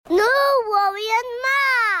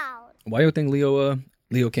Why do you think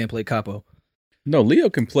Leo can't play capo? No, Leo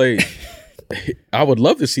can play. I would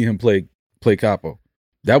love to see him play capo.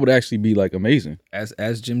 That would actually be like amazing.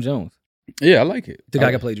 As Jim Jones. Yeah, I like it. The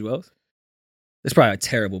guy can play Jewels. There's probably a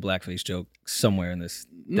terrible blackface joke somewhere in this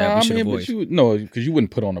that we should avoid. Because you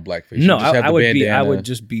wouldn't put on a blackface. No, I would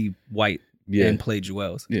just be white and play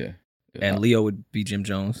Jewels. Yeah. And Leo would be Jim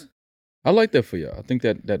Jones. I like that for y'all. I think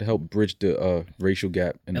that helped bridge the racial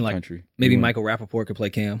gap in the country. Maybe Michael Rappaport could play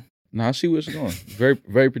Cam. No, I see where it's going. Very,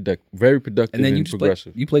 very productive and then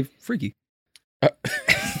progressive. You play Freaky.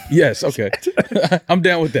 Yes, okay. I'm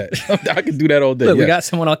down with that. I can do that all day. Look, we got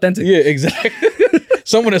someone authentic. Yeah, exactly.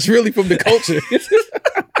 Someone that's really from the culture.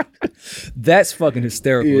 That's fucking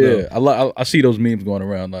hysterical. Yeah, though. I see those memes going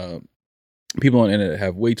around. People on the internet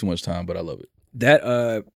have way too much time, but I love it.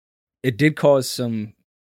 That it did cause some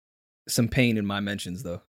pain in my mentions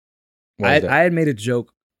though. I had made a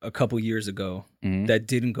joke a couple years ago that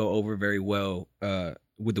didn't go over very well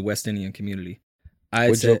with the West Indian community.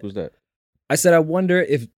 What joke was that? I said, I wonder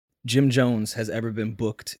if Jim Jones has ever been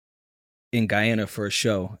booked in Guyana for a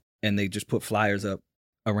show and they just put flyers up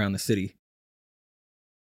around the city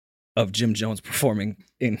of Jim Jones performing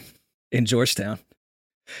in Georgetown.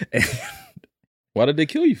 Why did they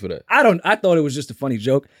kill you for that? I thought it was just a funny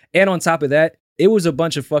joke. And on top of that, it was a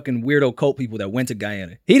bunch of fucking weirdo cult people that went to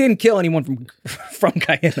Guyana. He didn't kill anyone from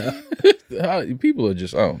Guyana. People are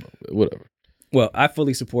just, I don't know, whatever. Well, I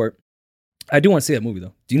fully support. I do want to see that movie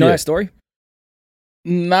though. Do you know that story?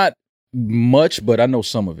 Not much, but I know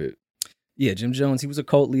some of it. Yeah, Jim Jones, he was a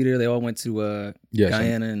cult leader. They all went to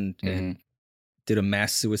Guyana and did a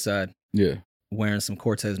mass suicide. Yeah. Wearing some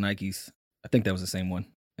Cortez Nikes. I think that was the same one.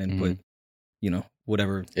 And put,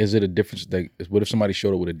 whatever. Is it a difference? What if somebody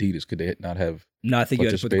showed up with Adidas? Could they not have? No, I think you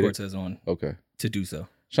had to put the Cortez on. Okay. To do so.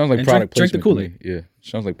 Sounds like product placement. Drink the Kool-Aid. Yeah.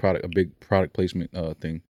 Sounds like a big product placement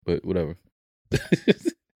thing, but whatever.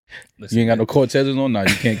 Listen, you ain't got no Cortezes on? Nah,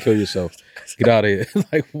 you can't kill yourself. Get out of here.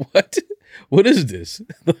 Like, what? What is this?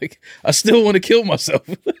 Like, I still want to kill myself.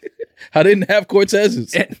 I didn't have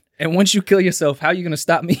Cortezes. And once you kill yourself, how are you going to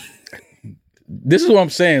stop me? This is what I'm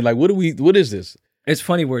saying. Like, what is this? It's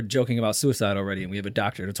funny we're joking about suicide already, and we have a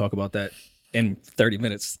doctor to talk about that in 30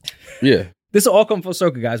 minutes. Yeah. This will all come full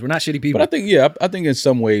circle, guys. We're not shitty people. But I think in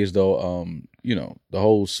some ways, though, the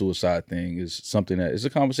whole suicide thing is something that is a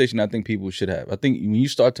conversation I think people should have. I think when you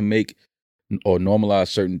start to make or normalize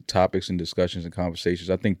certain topics and discussions and conversations,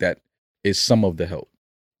 I think that is some of the help.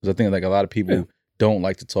 Because I think like a lot of people don't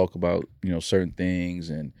like to talk about, certain things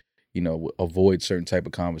and, avoid certain type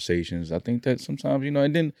of conversations. I think that sometimes,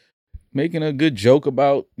 and then making a good joke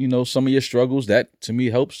about, some of your struggles, that to me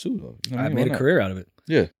helps too. Though. I made a career out of it.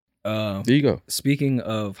 Yeah. There you go. Speaking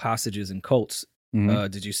of hostages and cults,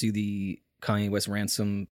 did you see the Kanye West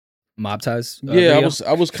ransom mob ties? Yeah, video?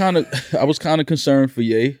 I was kind of concerned for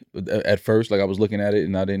Ye at first. Like I was looking at it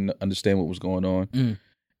and I didn't understand what was going on.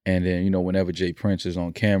 And then whenever Jay Prince is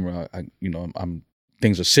on camera, I'm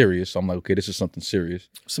things are serious. So I'm like, okay, this is something serious.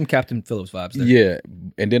 Some Captain Phillips vibes there. Yeah,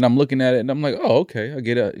 and then I'm looking at it and I'm like, oh, okay, I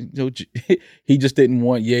get it. He just didn't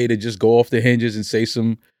want Ye to just go off the hinges and say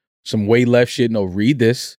some way left shit. No, read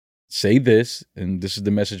this. Say this, and this is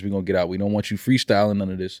the message we're going to get out. We don't want you freestyling none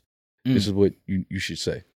of this. This is what you should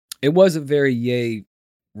say. It was a very Ye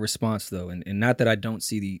response, though, and not that I don't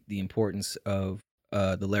see the importance of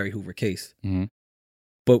the Larry Hoover case.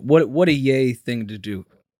 But what a Ye thing to do.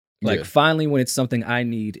 Like, finally, when it's something I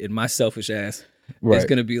need in my selfish ass, it's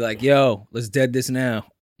going to be like, yo, let's dead this now.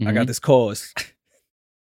 I got this cause.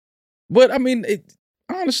 But, I mean,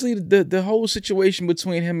 honestly, the whole situation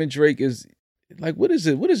between him and Drake is... Like, what is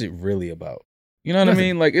it? What is it really about? You know what I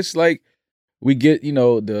mean? Like, it's like we get,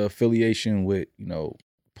 the affiliation with,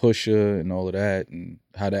 Pusha and all of that and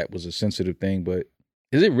how that was a sensitive thing. But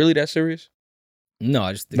is it really that serious? No,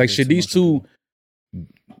 I just think like, should these two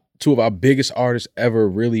of our biggest artists ever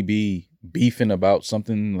really be beefing about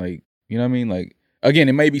something like, you know what I mean? Like, again,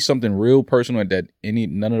 it may be something real personal that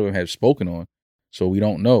none of them have spoken on. So we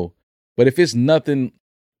don't know. But if it's nothing,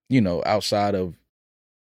 outside of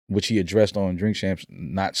which he addressed on Drink Champs,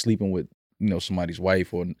 not sleeping with, somebody's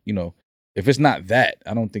wife or, if it's not that,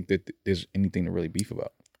 I don't think that there's anything to really beef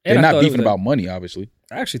about. And they're not beefing about money, obviously.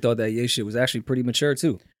 I actually thought that Ye shit was actually pretty mature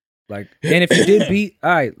too. Like, and if you did beat,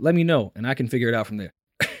 all right, let me know and I can figure it out from there.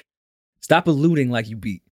 Stop alluding like you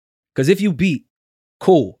beat. Because if you beat,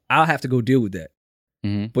 cool, I'll have to go deal with that.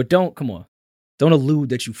 But don't allude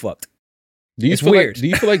that you fucked. It's weird. Do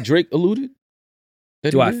you feel like Drake alluded?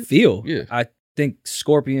 Do I feel? Yeah. I think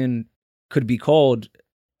Scorpion could be called,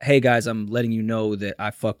 hey guys, I'm letting you know that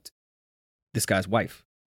I fucked this guy's wife.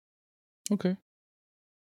 Okay.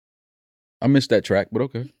 I missed that track, but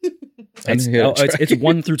okay. It's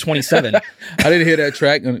 1 through 27. I didn't hear that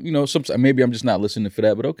track. And, you know, sometimes maybe I'm just not listening for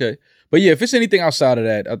that, but okay. But yeah, if it's anything outside of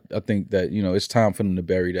that, I think that, you know, it's time for them to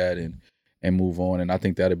bury that and move on. And I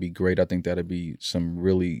think that'd be great. I think that'd be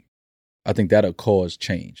I think that'll cause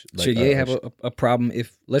change. Like, should Ye have a problem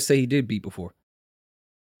if, let's say he did beat before?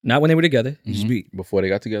 Not when they were together, he just beat. Before they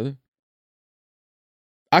got together?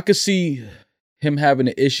 I could see him having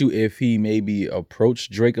an issue if he maybe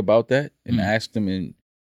approached Drake about that and asked him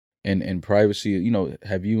in privacy, you know,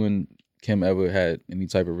 have you and Kim ever had any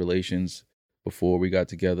type of relations before we got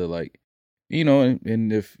together? Like, you know,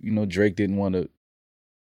 and if, you know, Drake didn't want to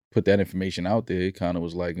put that information out there, it kind of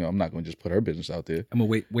was like, you know, I'm not going to just put her business out there. I'm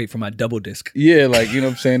going to wait for my double disc. Yeah, like, you know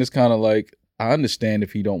what I'm saying? It's kind of like, I understand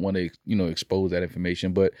if he don't want to, you know, expose that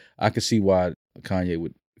information, but I could see why Kanye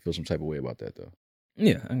would feel some type of way about that, though.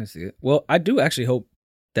 Yeah, I can see it. Well, I do actually hope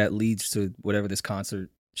that leads to whatever this concert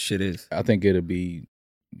shit is. I think it'll be,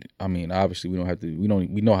 I mean, obviously we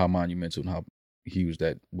know how monumental and how huge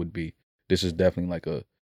that would be. This is definitely like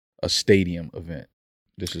a stadium event.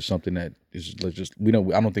 This is something that is just, I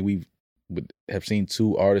don't think we would have seen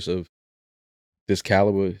two artists of this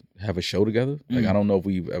caliber have a show together. Like, I don't know if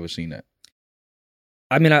we've ever seen that.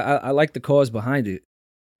 I mean, I like the cause behind it.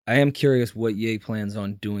 I am curious what Ye plans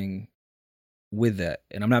on doing with that.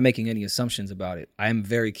 And I'm not making any assumptions about it. I am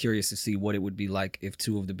very curious to see what it would be like if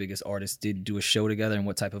two of the biggest artists did do a show together and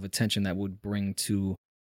what type of attention that would bring to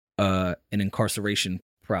an incarceration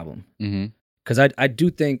problem. Because I do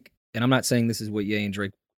think, and I'm not saying this is what Ye and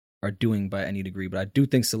Drake are doing by any degree, but I do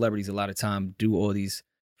think celebrities a lot of time do all these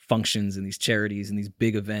functions and these charities and these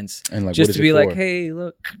big events and like, just to be like, hey,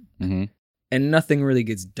 look. And nothing really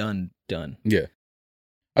gets done. Yeah.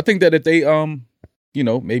 I think that if they, you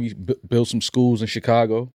know, maybe build some schools in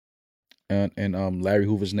Chicago and Larry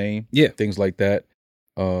Hoover's name. Yeah. Things like that.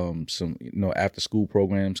 Some, you know, after school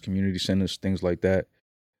programs, community centers, things like that.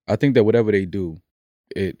 I think that whatever they do,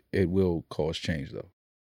 it will cause change, though.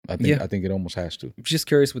 I think it almost has to. I'm just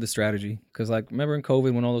curious with the strategy. Because, like, remember in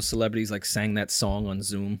COVID when all those celebrities, like, sang that song on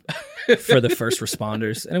Zoom for the first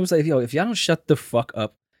responders? And it was like, yo, if y'all don't shut the fuck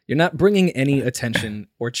up, you're not bringing any attention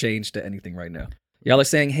or change to anything right now. Y'all are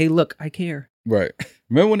saying, hey, look, I care. Right.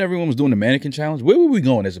 Remember when everyone was doing the mannequin challenge? Where were we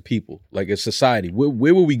going as a people? Like, as society?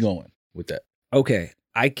 Where were we going with that? Okay.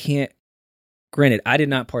 I can't. Granted, I did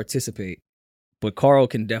not participate, but Carl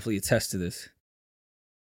can definitely attest to this.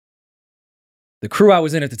 The crew I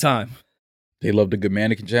was in at the time. They loved a good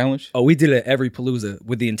mannequin challenge? Oh, we did it at every Palooza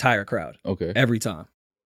with the entire crowd. Okay. Every time.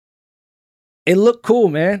 It looked cool,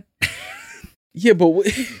 man. Yeah, but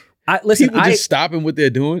people just stopping what they're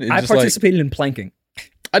doing. I participated in planking.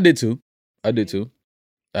 I did too. I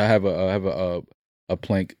have a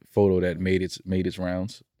plank photo that made its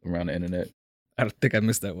rounds around the internet. I don't think I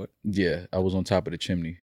missed that one. Yeah, I was on top of the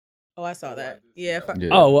chimney. Oh, I saw that. Yeah. Yeah.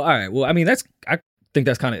 Oh, well, all right. Well, I mean, I think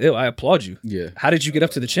that's kind of ill. I applaud you. Yeah. How did you get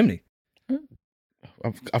up to the chimney?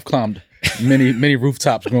 I've climbed many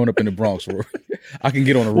rooftops growing up in the Bronx where I can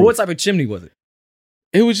get on a roof. Well, what type of chimney was it?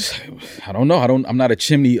 It was just, I don't know. I'm not a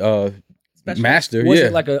chimney master. Was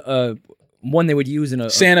it like a one they would use in a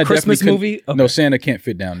Santa Christmas movie? Okay. No, Santa can't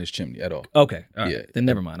fit down this chimney at all. Okay. All right. Yeah. Then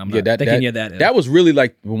never mind. I'm not thinking of that. That was really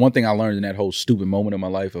like one thing I learned in that whole stupid moment of my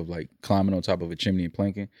life of like climbing on top of a chimney and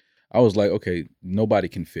planking. I was like, okay, nobody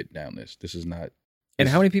can fit down this. This is not. And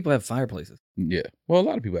how many people have fireplaces? Yeah. Well, a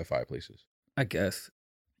lot of people have fireplaces. I guess.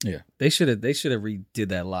 Yeah. They should have redid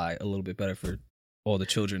that lie a little bit better for all the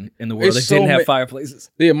children in the world that didn't have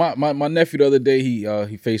fireplaces. Yeah, my nephew the other day, he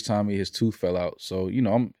FaceTimed me, his tooth fell out. So, you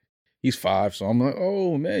know, he's 5, so I'm like,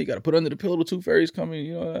 oh man, you gotta put under the pillow, the tooth fairy's coming,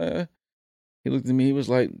 you know. He looked at me, he was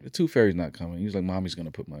like, the tooth fairy's not coming. He was like, mommy's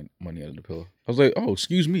gonna put my money under the pillow. I was like, oh,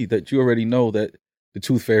 excuse me, that you already know that the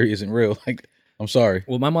tooth fairy isn't real. Like, I'm sorry.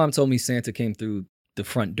 Well, my mom told me Santa came through the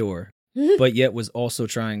front door, but yet was also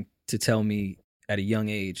trying to tell me at a young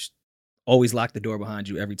age, always lock the door behind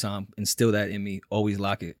you every time. Instill that in me. Always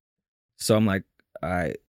lock it. So I'm like, all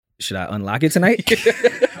right, should I unlock it tonight?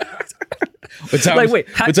 Like, wait,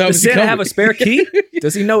 does Santa have a spare key?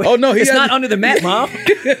 Does he know? Oh, no, it's not under the mat, Mom.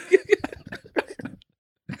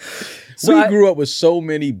 So we grew up with so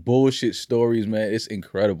many bullshit stories, man. It's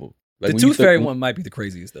incredible. Like, the tooth fairy one might be the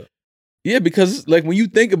craziest, though. Yeah, because like when you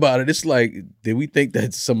think about it, it's like, did we think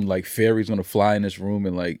that some like fairy's gonna fly in this room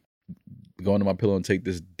and like go under my pillow and take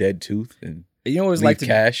this dead tooth and you know what it's like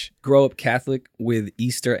to grow up Catholic with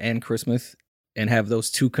Easter and Christmas and have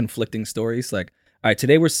those two conflicting stories? Like, all right,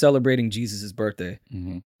 today we're celebrating Jesus' birthday,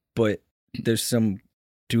 but there's some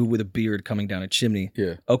dude with a beard coming down a chimney.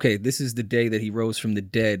 Yeah. Okay, this is the day that he rose from the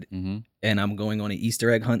dead, and I'm going on an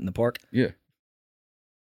Easter egg hunt in the park. Yeah.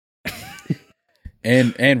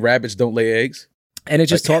 And rabbits don't lay eggs. And it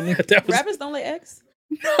just taught me. Rabbits don't lay eggs?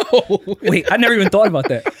 No. Wait, I never even thought about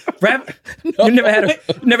that. No. You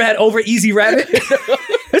never had over easy rabbit?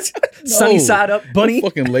 Sunny side up bunny? Don't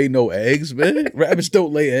fucking lay no eggs, man. Rabbits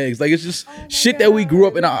don't lay eggs. Like, it's just shit that we grew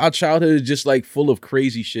up in our childhood is just like full of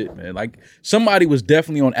crazy shit, man. Like, somebody was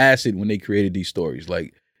definitely on acid when they created these stories.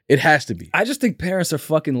 Like, it has to be. I just think parents are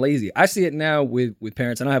fucking lazy. I see it now with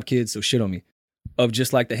parents. I don't have kids, so shit on me. Of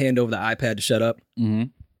just like the hand over the iPad to shut up. Mm-hmm.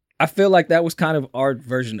 I feel like that was kind of our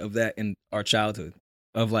version of that in our childhood.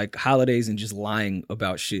 Of like holidays and just lying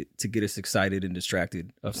about shit to get us excited and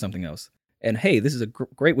distracted of something else. And hey, this is a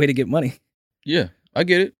great way to get money. Yeah, I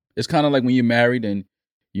get it. It's kind of like when you're married and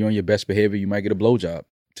you're on your best behavior, you might get a blowjob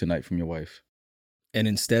tonight from your wife. And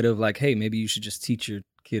instead of like, hey, maybe you should just teach your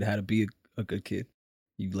kid how to be a good kid.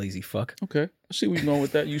 You lazy fuck. Okay, I see where you're going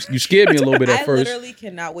with that. You scared me a little bit at first. I literally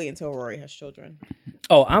cannot wait until Rory has children.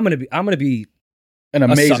 Oh, I'm gonna be an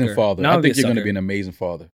amazing sucker. father. No, I think you're gonna be an amazing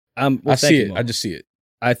father. Well, I see it. Mo. I just see it.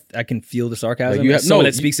 I can feel the sarcasm. Like you have, someone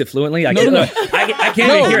that speaks it fluently. I no. can't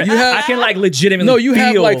even hear it. I can like legitimately you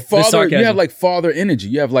have feel like father. the sarcasm. You have like father energy.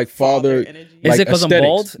 You have like father energy. Like is it because I'm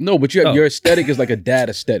bald? No, but you have your aesthetic is like a dad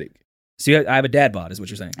aesthetic. So I have a dad bod, is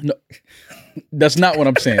what you're saying? No, that's not what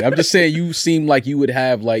I'm saying. I'm just saying you seem like you would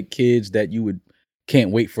have like kids that you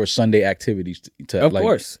can't wait for Sunday activities to Of like,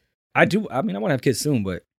 course, I do. I mean, I want to have kids soon,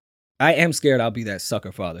 but I am scared I'll be that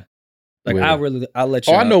sucker father. Like I'll let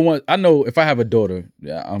you. Oh, I know. If I have a daughter,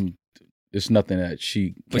 yeah, It's nothing that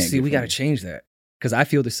she can't. But see, we got to change that because I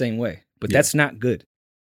feel the same way. But that's not good.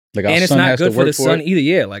 Like, and it's not good for the son either.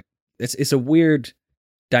 Yeah, like it's a weird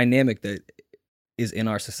dynamic that is in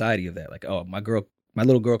our society of that. Like, oh, my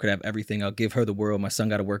little girl could have everything. I'll give her the world. My son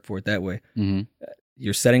got to work for it that way. Mm-hmm.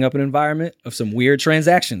 You're setting up an environment of some weird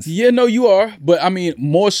transactions. Yeah, no, you are. But I mean,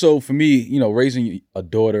 more so for me, raising a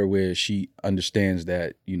daughter where she understands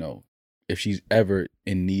that, if she's ever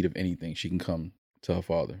in need of anything, she can come to her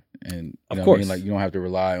father. And of course, like, you don't have to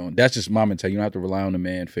rely on, that's just my mentality. You don't have to rely on a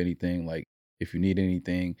man for anything. Like, if you need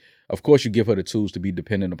anything, of course you give her the tools to be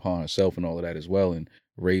dependent upon herself and all of that as well, and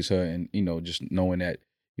raise her. And, just knowing that,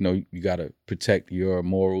 you got to protect your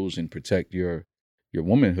morals and protect your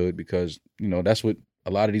womanhood, because, that's what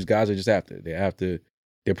a lot of these guys are just after.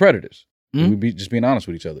 They're predators. Mm-hmm. We just being honest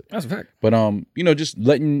with each other. That's a fact. But, just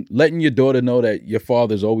letting your daughter know that your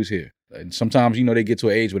father's always here. And sometimes, they get to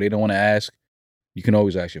an age where they don't want to ask. You can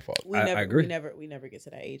always ask your father. I agree. We never get to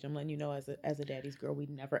that age. I'm letting you know, as a daddy's girl, we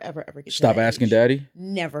never ever get. Stop to that asking age. daddy.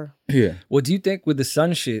 Never. Yeah. Well, do you think with the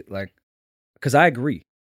son shit, like, because I agree,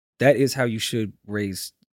 that is how you should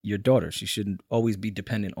raise your daughter. She shouldn't always be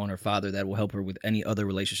dependent on her father. That will help her with any other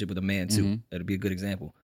relationship with a man too. Mm-hmm. That'd be a good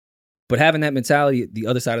example. But having that mentality, the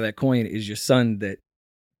other side of that coin is your son that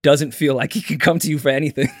doesn't feel like he can come to you for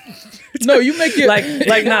anything. No, you make it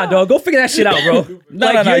like nah, dog. Go figure that shit out, bro.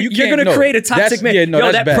 No, you're gonna create a toxic man.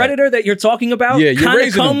 That bad. Predator that you're talking about kind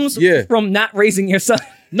of comes from not raising your son.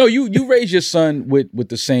 No, you raise your son with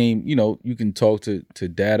the same. You can talk to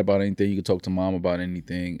dad about anything. You can talk to mom about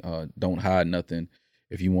anything. Don't hide nothing.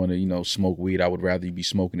 If you want to, smoke weed, I would rather you be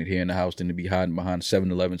smoking it here in the house than to be hiding behind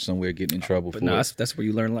 7-Eleven somewhere getting in trouble for it. That's where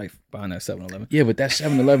you learn life, behind that 7-Eleven. Yeah, but that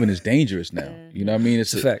 7-Eleven is dangerous now. You know what I mean?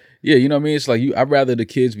 It's a fact. Yeah, you know what I mean? It's like, I'd rather the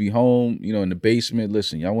kids be home, in the basement.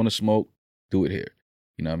 Listen, y'all want to smoke? Do it here.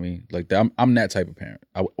 You know what I mean? Like, I'm that type of parent.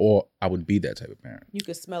 I would be that type of parent. You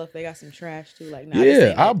could smell if they got some trash too. Like, nah,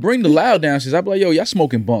 yeah, I'll bring the loud downstairs. I'll be like, yo, y'all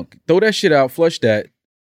smoking bunk. Throw that shit out, flush that.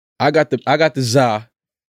 I got the za.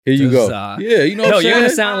 Here you go. Za. Yeah, you know what I'm saying? You're going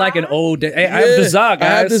to sound like an old... Hey, I have the za, guys. I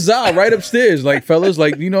have the za right upstairs. Like, fellas,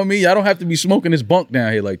 like, you know what I mean? I don't have to be smoking this bunk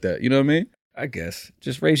down here like that. You know what I mean? I guess.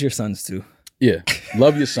 Just raise your sons, too. Yeah.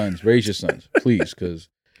 Love your sons. Raise your sons, please. Because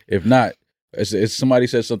if not, it's somebody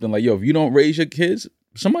says something like, yo, if you don't raise your kids,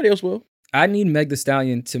 somebody else will. I need Meg Thee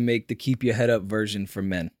Stallion to make the keep your head up version for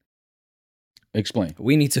men. Explain.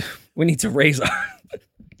 We need to raise our...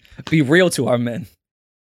 be real to our men.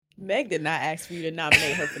 Meg did not ask for you to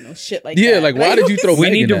nominate her for no shit like that. Yeah, like, why did you throw Meg in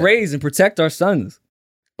that? We need to raise and protect our sons.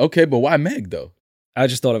 Okay, but why Meg, though? I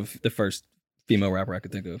just thought of the first female rapper I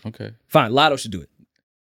could think of. Okay. Fine, Lotto should do it.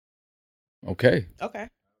 Okay.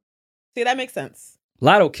 See, that makes sense.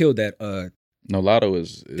 Lotto killed that. No, Lotto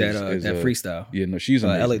is that freestyle. Yeah, no, she's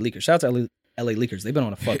amazing. LA Leakers. Shout out to LA Leakers. They've been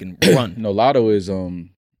on a fucking run. No, Lotto is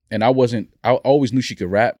and I always knew she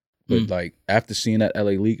could rap. But like after seeing that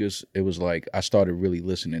LA Leakers, it was like I started really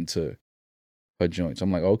listening to her joints.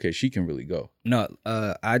 I'm like, okay, she can really go. No,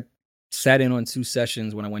 I sat in on 2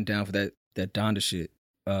 sessions when I went down for that Donda shit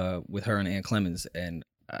with her and Ann Clemens, and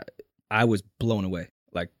I was blown away.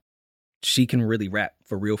 Like, she can really rap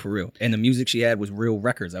for real, and the music she had was real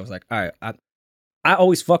records. I was like, all right, I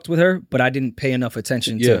always fucked with her, but I didn't pay enough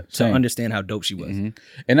attention to understand how dope she was.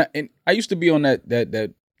 Mm-hmm. And I used to be on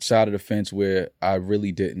that side of the fence where I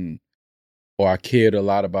really didn't, or I cared a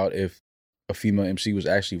lot about if a female MC was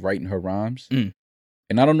actually writing her rhymes. Mm.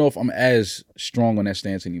 And I don't know if I'm as strong on that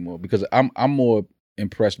stance anymore, because I'm more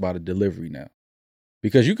impressed by the delivery now.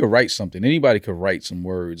 Because you could write something, anybody could write some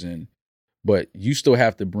words, but you still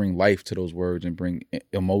have to bring life to those words and bring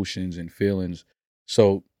emotions and feelings.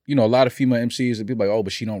 So, you know, a lot of female MCs would be like, oh,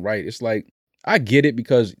 but she don't write. It's like, I get it,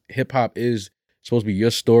 because hip hop is supposed to be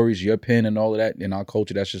your stories, your pen, and all of that. In our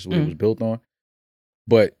culture, that's just what it was built on.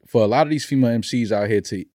 But for a lot of these female MCs out here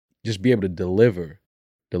to just be able to deliver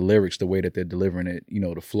the lyrics the way that they're delivering it, you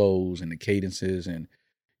know, the flows and the cadences and,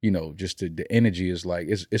 you know, just the energy is like,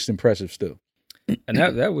 it's impressive still. And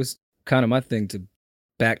that was kind of my thing, to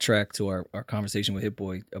backtrack to our conversation with Hit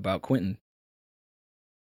Boy about Quentin.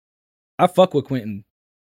 I fuck with Quentin,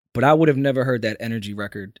 but I would have never heard that Energy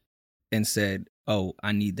record and said, oh,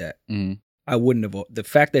 I need that. Mm-hmm. I wouldn't have. The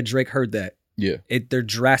fact that Drake heard that, they're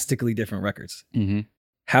drastically different records. Mm-hmm.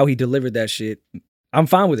 How he delivered that shit, I'm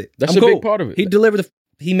fine with it. That's a big part of it.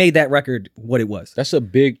 He made that record what it was. That's a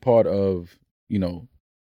big part of, you know,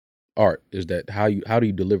 art, is that how do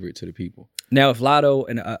you deliver it to the people? Now, if Lotto,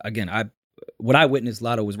 and again, what I witnessed,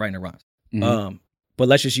 Lotto was writing her rhymes. Mm-hmm. But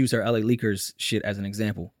let's just use her LA Leakers shit as an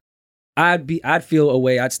example. I'd feel a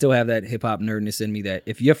way. I'd still have that hip hop nerdness in me that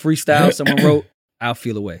if your freestyle someone wrote, I'll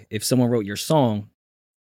feel a way. If someone wrote your song,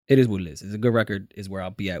 it is what it is. It's a good record, is where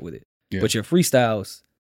I'll be at with it. Yeah. But your freestyles,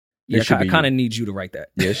 I kind of need you to write that.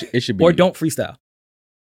 Yeah, it should be. Or don't freestyle.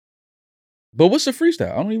 But what's a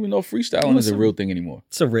freestyle? I don't even know if freestyling is a real thing anymore.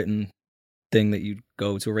 It's a written thing that you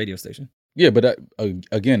go to a radio station. Yeah, but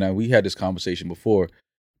again, we had this conversation before.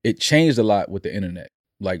 It changed a lot with the internet.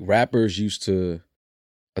 Like, rappers used to,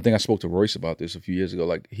 I think I spoke to Royce about this a few years ago.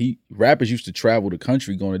 Like, rappers used to travel the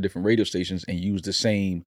country, going to different radio stations and use the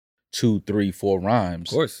same 2, 3, 4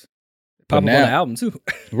 rhymes. Of course. Pop up on the album too.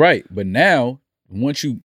 Right. But now, once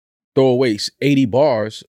you throw away 80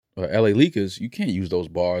 bars, or LA Leakers, you can't use those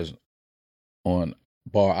bars on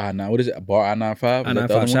Bar I-9. What is it? Bar I-95?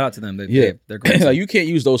 I-95, shout out to them. They're great. Like, you can't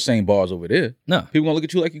use those same bars over there. No. People gonna look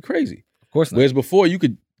at you like you're crazy. Of course not. Whereas before, you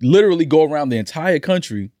could literally go around the entire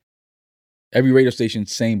country, every radio station,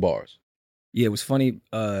 same bars. Yeah, it was funny.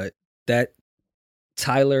 That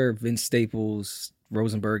Tyler, Vince Staples,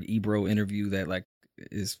 Rosenberg, Ebro interview that like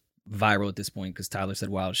is viral at this point because Tyler said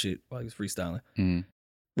wild shit while he was freestyling. Mm-hmm.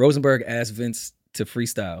 Rosenberg asked Vince to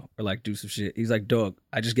freestyle or like do some shit. He's like, dog,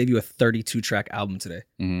 I just gave you a 32-track album today.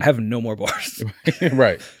 Mm-hmm. I have no more bars.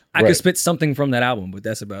 Right. I could spit something from that album, but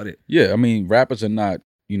that's about it. Yeah, I mean, rappers are not,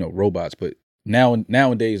 you know, robots, but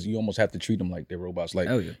nowadays you almost have to treat them like they're robots. Like,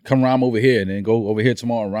 come rhyme over here and then go over here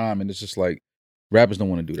tomorrow and rhyme, and it's just like rappers don't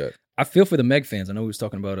want to do that. I feel for the Meg fans. I know we was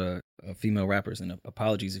talking about female rappers, and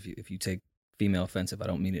apologies if you take female offensive. I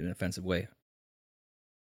don't mean it in an offensive way.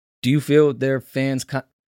 Do you feel their fans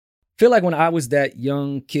feel like when I was that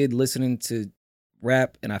young kid listening to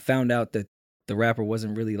rap and I found out that the rapper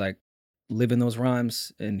wasn't really like living those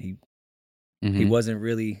rhymes and he wasn't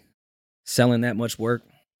really selling that much work,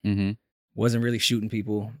 wasn't really shooting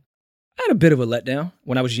people, I had a bit of a letdown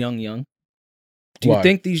when I was young. Do you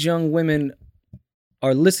think these young women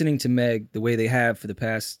are listening to Meg the way they have for the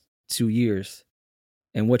past 2 years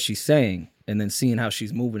and what she's saying and then seeing how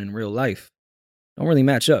she's moving in real life don't really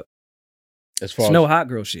match up? As far it's no hot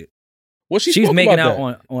girl shit. Well, she's making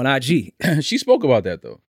out on IG. She spoke about that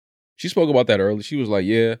though. She spoke about that early. She was like,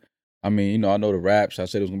 yeah, I mean, you know, I know the raps. I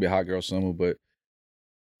said it was gonna be a hot girl summer, but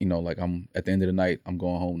you know, like, I'm at the end of the night, I'm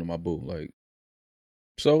going home to my boo. Like,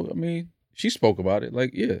 so I mean, she spoke about it.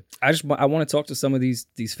 Like, yeah. I want to talk to some of these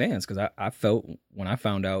fans because I felt when I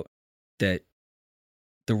found out that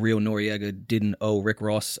the real Noreaga didn't owe Rick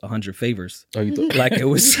Ross 100 favors. Oh, you thought? Like, it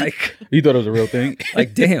was like, you thought it was a real thing?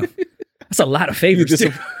 Like, damn, that's a lot of favors.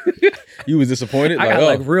 You was disappointed? I got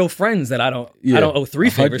like real friends that I don't owe 3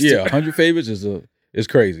 favors to. Yeah, 100 favors is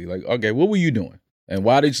crazy. Like, okay, what were you doing? And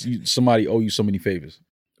why did somebody owe you so many favors?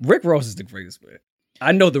 Rick Ross is the greatest, man.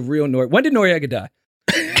 I know the real Noreaga. When did Noreaga die?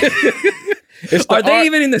 Are they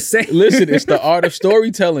even in the same? Listen, it's the art of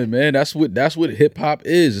storytelling, man. That's what hip hop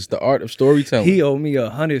is. It's the art of storytelling. He owed me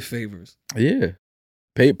 100 favors. Yeah,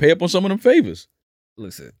 pay up on some of them favors.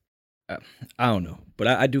 Listen, I don't know, but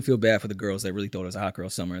I do feel bad for the girls that really thought it was a hot girl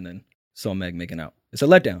summer and then saw Meg making out. It's a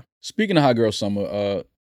letdown. Speaking of hot girl summer,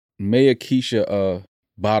 Maya Keisha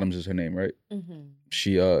Bottoms is her name, right? Mm-hmm.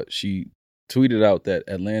 She tweeted out that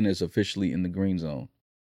Atlanta is officially in the green zone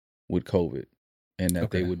with COVID, and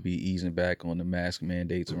that they would be easing back on the mask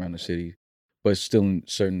mandates around the city, but still in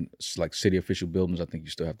certain like city official buildings, I think you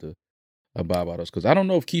still have to about us, because I don't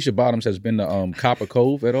know if Keisha Bottoms has been to Copper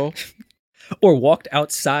Cove at all. Or walked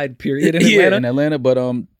outside, period, in Atlanta. Yeah, in Atlanta, but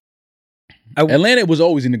Atlanta was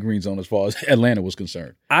always in the green zone as far as Atlanta was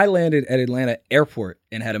concerned. I landed at Atlanta airport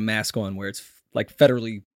and had a mask on where it's like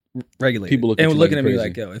federally regulated. People were looking at me crazy.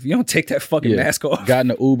 like, yo, if you don't take that fucking mask off. Got in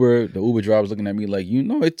the Uber driver was looking at me like,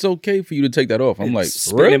 it's okay for you to take that off. I'm like,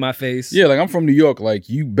 spitting in my face. Yeah, like I'm from New York. Like,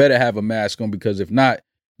 you better have a mask on, because if not,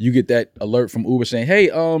 you get that alert from Uber saying, hey,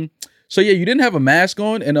 so yeah, you didn't have a mask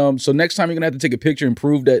on, and so next time you're gonna have to take a picture and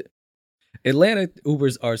prove that. Atlanta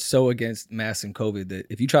Ubers are so against masks and COVID that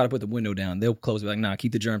if you try to put the window down, they'll close it. Like, nah,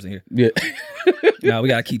 keep the germs in here. Yeah. Nah, we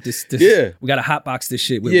gotta keep this. Yeah. We gotta hotbox this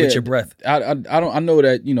shit with your breath. I know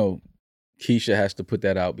that, Keisha has to put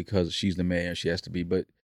that out because she's the mayor. She has to be, but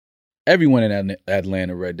everyone in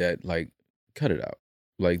Atlanta read that, like, cut it out.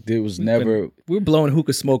 Like, there was never. We were blowing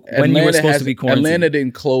hookah smoke when you were supposed to be quarantined. Atlanta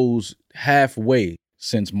didn't close halfway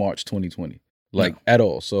since March 2020, at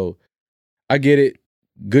all. So I get it.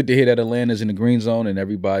 Good to hear that Atlanta's in the green zone and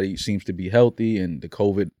everybody seems to be healthy and the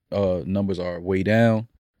COVID numbers are way down.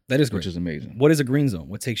 That is great. Which is amazing. What is a green zone?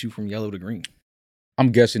 What takes you from yellow to green?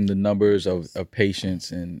 I'm guessing the numbers of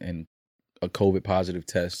patients and a COVID positive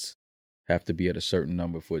tests have to be at a certain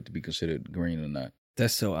number for it to be considered green or not.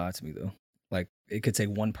 That's so odd to me, though. Like, it could take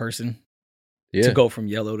one person to go from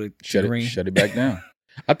yellow to green. Shut it back down.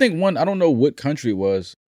 I think I don't know what country it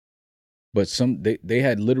was, but they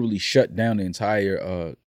had literally shut down the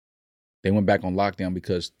entire, they went back on lockdown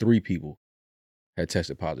because 3 people had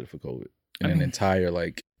tested positive for COVID. And an entire,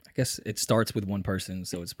 like. I guess it starts with one person,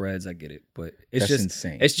 so it spreads. I get it. But it's just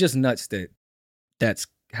insane. It's just nuts that that's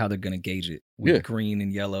how they're going to gauge it. With green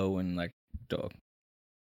and yellow and like, dog.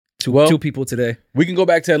 Two people today. We can go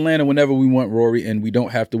back to Atlanta whenever we want, Rory, and we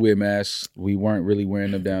don't have to wear masks. We weren't really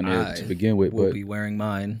wearing them down there to begin with. Will be wearing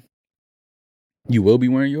mine. You will be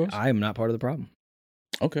wearing yours? I am not part of the problem.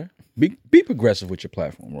 Okay. Be progressive with your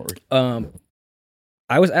platform, Rory.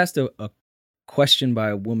 I was asked a question by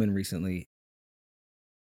a woman recently.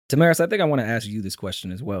 Tamaris, I think I want to ask you this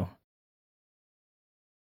question as well.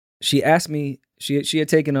 She asked me, she had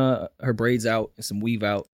taken her braids out and some weave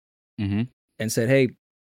out and said, hey,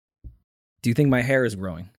 do you think my hair is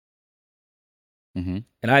growing? Mm-hmm.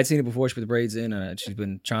 And I had seen it before she put the braids in. She's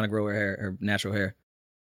been trying to grow her hair, her natural hair.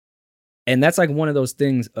 And that's like one of those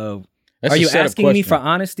things of, are you asking me for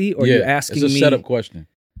honesty or are you asking me? It's a setup question.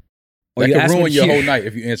 That could ruin your whole night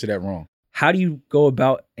if you answer that wrong. How do you go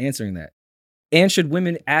about answering that? And should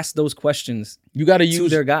women ask those questions to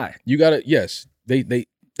their guy? Yes,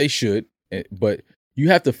 they should. But you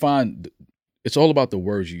have to find, it's all about the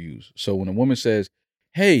words you use. So when a woman says,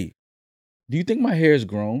 hey, do you think my hair is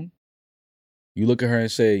grown? You look at her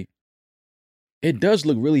and say, it does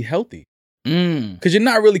look really healthy. Because you're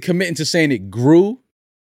not really committing to saying it grew,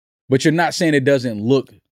 but you're not saying it doesn't look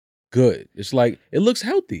good. It's like, it looks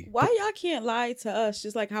healthy. Why y'all can't lie to us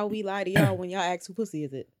just like how we lie to y'all when y'all ask who pussy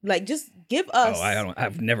is it? Like, just give us. Oh,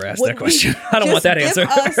 I've never asked that question. I don't want that answer.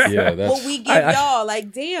 What we give y'all,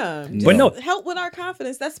 like, damn. But no, help with our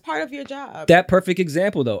confidence. That's part of your job. That perfect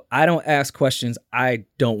example, though. I don't ask questions I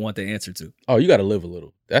don't want the answer to. Oh, you got to live a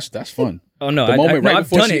little. That's fun. Oh no! The moment right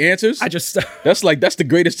before she answers, that's the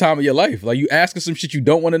greatest time of your life. Like, you ask her some shit you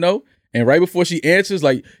don't want to know, and right before she answers,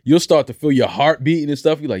 like, you'll start to feel your heart beating and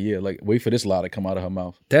stuff. You're like, yeah, like, wait for this lie to come out of her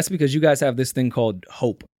mouth. That's because you guys have this thing called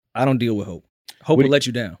hope. I don't deal with hope. Hope will let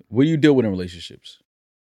you down. What do you deal with in relationships?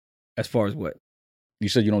 As far as what? You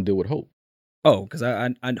said you don't deal with hope. Oh, because I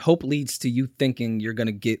hope leads to you thinking you're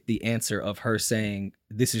gonna get the answer of her saying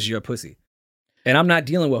this is your pussy. And I'm not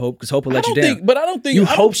dealing with hope because hope will let you down. But I don't think you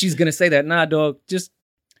hope she's gonna say that. Nah, dog. Just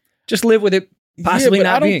live with it. Possibly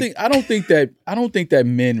not being. I don't think that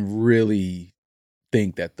men really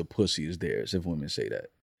think that the pussy is theirs if women say that.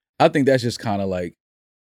 I think that's just kind of like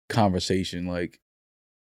conversation. Like,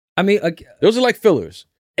 I mean, those are like fillers.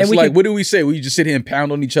 It's like, what do we say? We just sit here and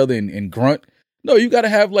pound on each other and grunt. No, you got to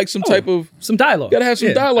have like some type of dialogue. You got to have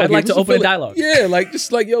some dialogue. I'd like to open a dialogue. Yeah, like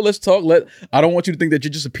just like, yo, let's talk. I don't want you to think that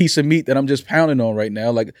you're just a piece of meat that I'm just pounding on right now.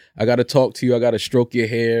 Like, I got to talk to you. I got to stroke your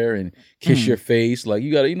hair and kiss your face. Like,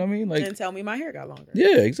 you got to, you know what I mean? Like, and tell me my hair got longer.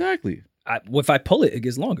 Yeah, exactly. If I pull it, it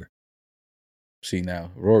gets longer. See now,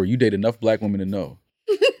 Rory, you date enough black women to know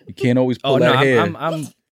you can't always pull that hair. I'm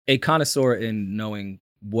a connoisseur in knowing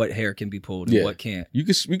what hair can be pulled and what can't. You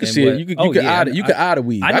can see it. You can add a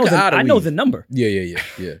weave. I know the number. Yeah.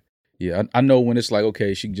 I know when it's like,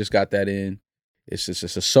 okay, she just got that in. It's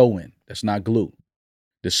a sew-in. That's not glue.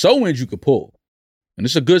 The sew-ins you could pull. And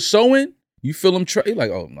it's a good sew-in. You feel them. You're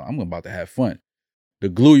like, oh no, I'm about to have fun. The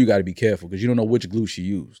glue, you got to be careful because you don't know which glue she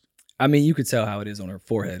used. I mean, you could tell how it is on her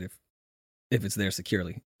forehead if it's there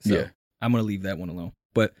securely. So, I'm going to leave that one alone.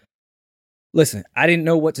 But listen, I didn't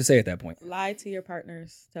know what to say at that point. Lie to your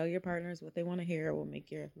partners. Tell your partners what they want to hear. It will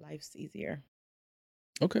make your lives easier.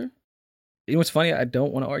 Okay. You know what's funny? I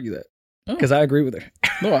don't want to argue that because I agree with her.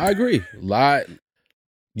 No, I agree. Lie.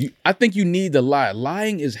 I think you need to lie.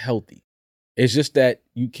 Lying is healthy. It's just that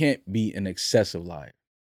you can't be an excessive liar.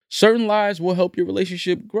 Certain lies will help your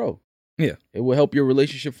relationship grow. Yeah. It will help your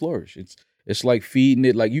relationship flourish. It's like feeding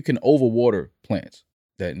it. Like you can overwater plants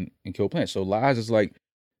and kill plants. So lies is like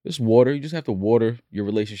it's water. You just have to water your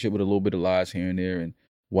relationship with a little bit of lies here and there and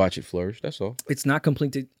watch it flourish. That's all. It's not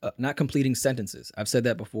completing sentences. I've said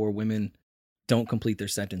that before. Women don't complete their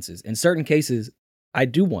sentences. In certain cases, I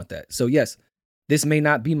do want that. So yes, this may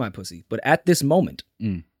not be my pussy, but at this moment,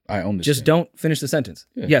 I understand. Just don't finish the sentence.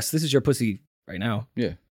 Yeah. Yes, this is your pussy right now.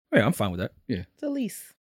 Yeah. Yeah, I'm fine with that. Yeah. It's a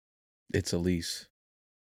lease. It's a lease.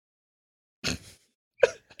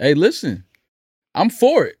 Hey, listen, I'm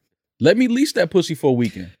for it. Let me lease that pussy for a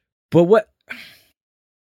weekend. But what?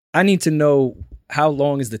 I need to know how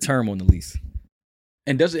long is the term on the lease?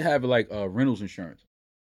 And does it have like rentals insurance?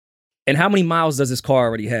 And how many miles does this car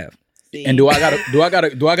already have? See? And do I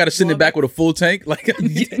gotta send it back with a full tank? Like, I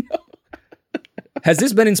need to know. Has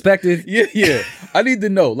this been inspected? Yeah. I need to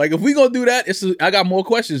know. Like, if we gonna do that, I got more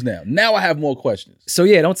questions now. Now I have more questions. So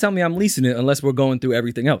yeah, don't tell me I'm leasing it unless we're going through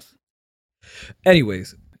everything else.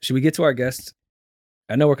 Anyways, should we get to our guests?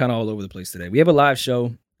 I know we're kind of all over the place today. We have a live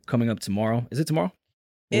show coming up tomorrow. Is it tomorrow?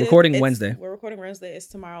 We're recording Wednesday. We're recording Wednesday. It's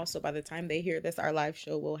tomorrow. So by the time they hear this, our live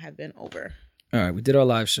show will have been over. All right, we did our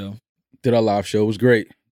live show. It was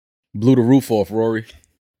great. Blew the roof off, Rory.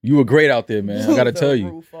 You were great out there, man. I gotta tell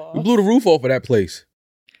you. We blew the roof off of that place.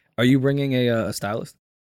 Are you bringing a stylist?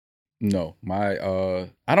 No,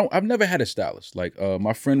 I've never had a stylist. Like,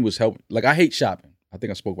 my friend was helping. Like, I hate shopping. I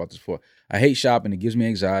think I spoke about this before. I hate shopping. It gives me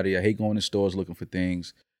anxiety. I hate going to stores looking for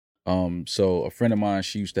things. So a friend of mine,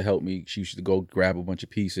 she used to help me. She used to go grab a bunch of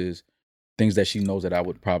pieces, things that she knows that I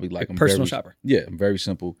would probably like. I'm personal shopper. Yeah, I'm very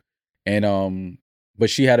simple. And but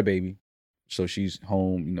she had a baby, so she's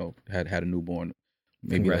home. You know, had a newborn,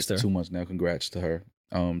 maybe like 2 months now. Congrats to her.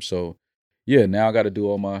 So yeah, now I got to do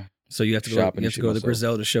all my. So you have to go. You have to go to the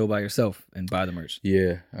Griselda show by yourself and buy the merch.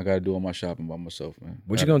 Yeah, I got to do all my shopping by myself, man.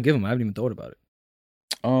 What you gonna give them? I haven't even thought about it.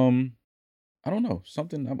 I don't know.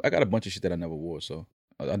 Something. I got a bunch of shit that I never wore, so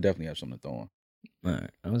I definitely have something to throw on. All right,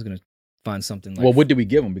 I was gonna find something like. Well, what did we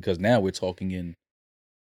give them? Because now we're talking in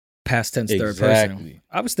past tense, third person.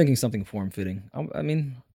 I was thinking something form fitting. I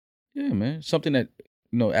mean, yeah, man, something that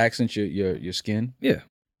accents your skin. Yeah.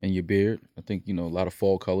 And your beard. I think a lot of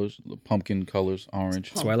fall colors, pumpkin colors,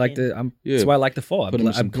 orange. That's why I like That's why I like the fall. I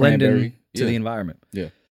blend in to the environment. Yeah.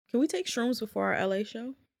 Can we take shrooms before our LA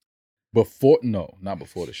show? No, not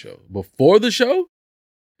before the show. Before the show?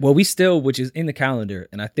 Well, which is in the calendar,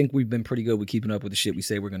 and I think we've been pretty good with keeping up with the shit we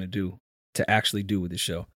say we're going to do to actually do with this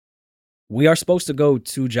show. We are supposed to go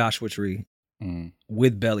to Joshua Tree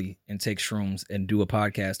with Belly and take shrooms and do a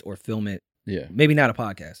podcast or film it. Yeah. Maybe not a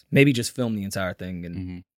podcast. Maybe just film the entire thing.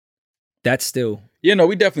 And that's still. Yeah, no,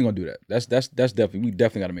 we definitely going to do that. That's definitely, we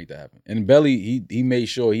definitely got to make that happen. And Belly, he made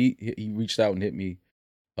sure he reached out and hit me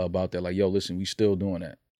about that. Like, yo, listen, we still doing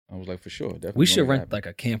that. I was like, for sure. Definitely. We should rent like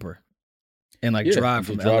a camper and drive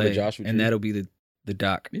from LA, and that'll be the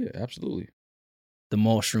doc. Yeah, absolutely. The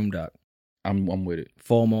mall shroom doc. I'm with it.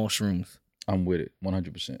 Fall mall shrooms. I'm with it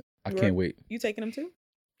 100%. I can't wait. You taking them too?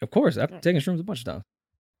 Of course. I've taken shrooms a bunch of times.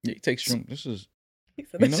 Yeah, you take shrooms. This is the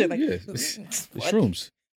shrooms.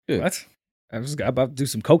 Yeah. What? I was about to do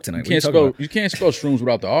some coke tonight. You can't spell shrooms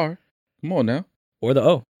without the R. Come on now. Or the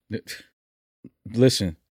O.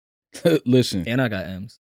 Listen. And I got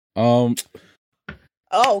M's.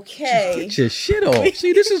 Okay. Get your shit off.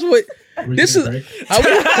 See, this is what this is.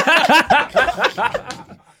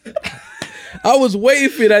 I was waiting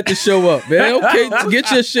for that to show up, man. Okay,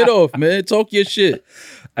 get your shit off, man. Talk your shit.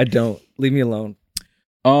 I don't. Leave me alone.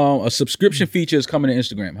 A subscription feature is coming to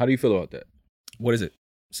Instagram. How do you feel about that? What is it?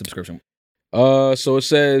 Subscription. So it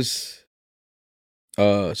says,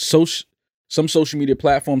 some social media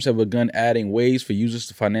platforms have begun adding ways for users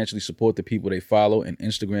to financially support the people they follow, and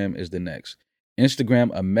Instagram is the next.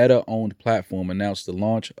 Instagram, a Meta-owned platform, announced the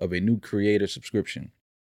launch of a new creator subscription.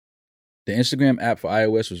 The Instagram app for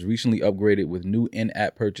iOS was recently upgraded with new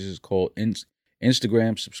in-app purchases called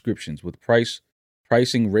Instagram subscriptions, with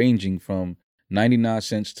pricing ranging from 99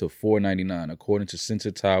 cents to $4.99, according to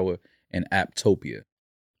Sensor Tower and Apptopia.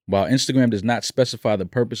 While Instagram does not specify the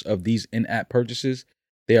purpose of these in-app purchases,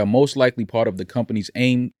 they are most likely part of the company's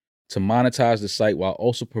aim to monetize the site while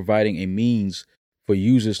also providing a means for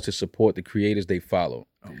users to support the creators they follow.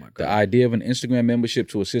 Oh my God. The idea of an Instagram membership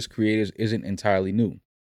to assist creators isn't entirely new.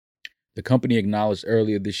 The company acknowledged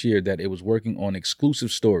earlier this year that it was working on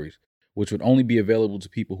exclusive stories, which would only be available to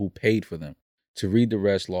people who paid for them. To read the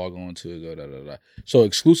rest, log on to So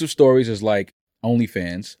exclusive stories is like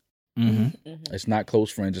OnlyFans. It's not close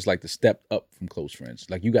friends. It's like the step up from close friends.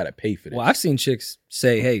 Like you got to pay for this. Well, I've seen chicks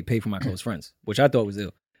say, "Hey, pay for my close friends," which I thought was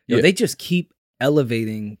ill. They just keep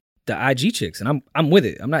elevating the IG chicks, and I'm with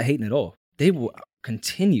it. I'm not hating at all. They will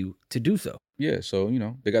continue to do so. Yeah, so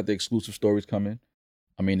they got the exclusive stories coming.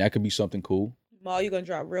 I mean, that could be something cool. Maul, you gonna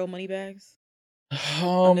drop real money bags?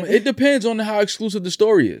 It depends on how exclusive the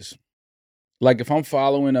story is. Like if I'm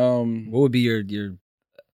following what would be your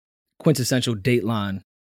quintessential Dateline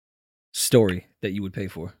story that you would pay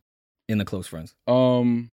for in the close friends?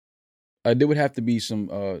 There would have to be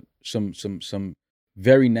some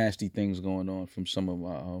very nasty things going on from some of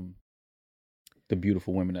my the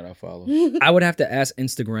beautiful women that I follow. I would have to ask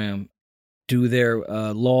Instagram, do their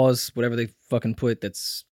laws, whatever they fucking put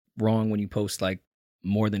that's wrong when you post like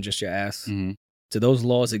more than just your ass. Do those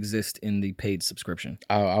laws exist in the paid subscription?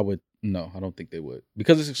 I would no, I don't think they would,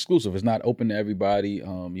 because it's exclusive. It's not open to everybody.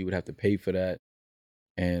 You would have to pay for that,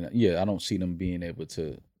 and I don't see them being able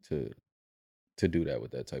to do that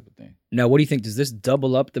with that type of thing. Now, what do you think? Does this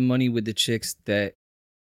double up the money with the chicks that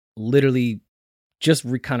literally just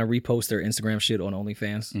kind of repost their Instagram shit on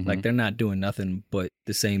OnlyFans? Like they're not doing nothing but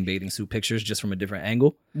the same bathing suit pictures, just from a different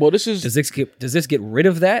angle. Well, does this get rid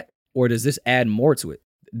of that, or does this add more to it?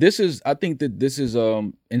 I think that this is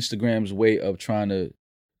Instagram's way of trying to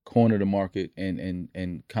corner the market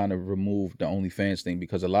and kind of remove the OnlyFans thing,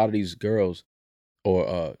 because a lot of these girls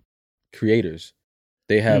or creators,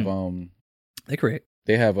 they have they create.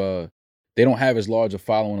 They have they don't have as large a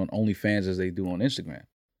following on OnlyFans as they do on Instagram.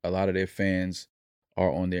 A lot of their fans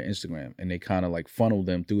are on their Instagram, and they kind of like funnel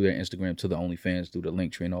them through their Instagram to the OnlyFans through the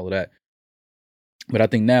link tree and all of that. But I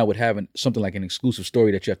think now with having something like an exclusive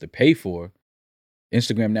story that you have to pay for,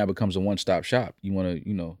 Instagram now becomes a one-stop shop. You want to,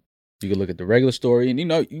 you can look at the regular story,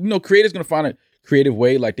 and creators gonna find a creative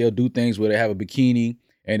way. Like they'll do things where they have a bikini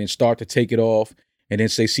and then start to take it off, and then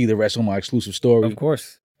say, "See the rest on my exclusive story." Of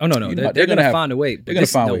course. Oh no, they're gonna find a way. They're gonna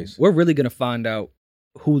find ways. We're really gonna find out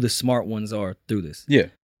who the smart ones are through this. Yeah,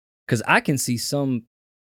 because I can see some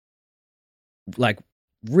like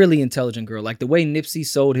really intelligent girl, like the way Nipsey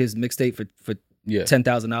sold his mixtape for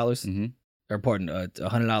 $10,000, or pardon,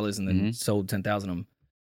 $100, and then sold 10,000 of them.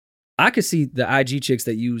 I could see the IG chicks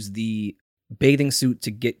that use the bathing suit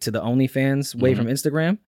to get to the OnlyFans way from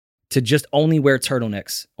Instagram to just only wear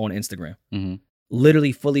turtlenecks on Instagram.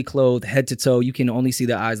 Literally fully clothed, head to toe. You can only see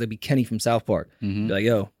the eyes. That'd be Kenny from South Park. Be like,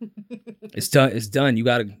 yo, it's done. It's done. You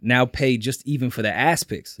got to now pay just even for the ass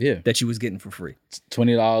pics that you was getting for free.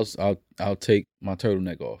 $20. I'll take my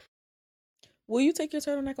turtleneck off. Will you take your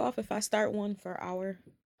turtleneck off if I start one for our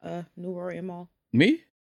New Royal Mall? Me?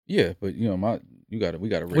 Yeah, but we got to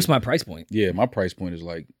raise. What's my price point? Yeah, my price point is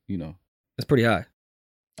like, it's pretty high.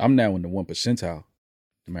 I'm now in the 1 percentile.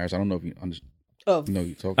 Damaris, I don't know if you understand. Oh,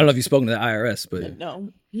 you talking. I don't know if you've spoken to the IRS, but no,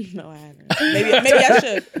 I haven't. Maybe I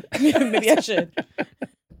should. Maybe I should.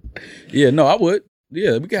 Yeah, no, I would.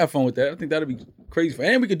 Yeah, we could have fun with that. I think that'd be crazy,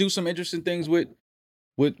 and we could do some interesting things with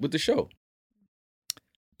the show.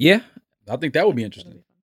 Yeah, I think that would be interesting.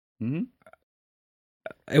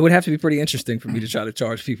 It would have to be pretty interesting for me to try to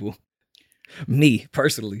charge people. Me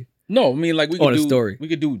personally. No, I mean like we could do story. We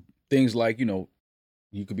could do things like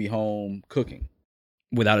you could be home cooking.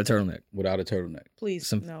 Without a turtleneck. Please,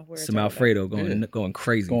 some Alfredo going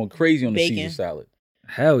crazy. Going crazy on the Caesar salad.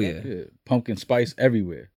 Hell yeah. Pumpkin spice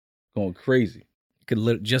everywhere. Going crazy.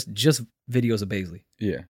 Could just videos of Baisley.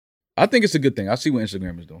 Yeah. I think it's a good thing. I see what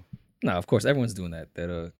Instagram is doing. No, of course. Everyone's doing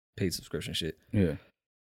that paid subscription shit. Yeah.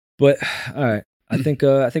 But, all right. I think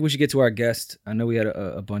we should get to our guest. I know we had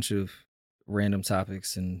a bunch of random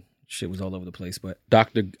topics and shit was all over the place, but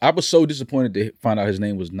I was so disappointed to find out his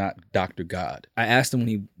name was not Dr. God. I asked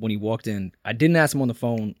him when he walked in. I didn't ask him on the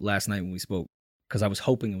phone last night when we spoke because I was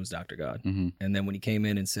hoping it was Dr. God. And then when he came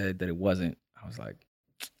in and said that it wasn't, I was like,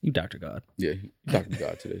 "You Dr. God." Yeah, Dr.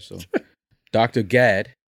 God today. So Dr.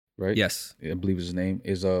 Gad, right? Yes, I believe his name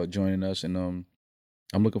is joining us, and I'm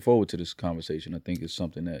looking forward to this conversation. I think it's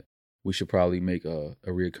something that we should probably make a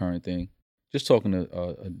reoccurring thing. Just talking to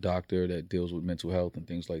a doctor that deals with mental health and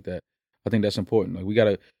things like that. I think that's important. Like we got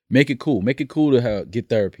to make it cool. Make it cool to get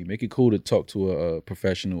therapy. Make it cool to talk to a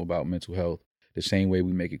professional about mental health the same way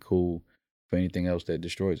we make it cool for anything else that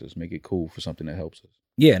destroys us. Make it cool for something that helps us.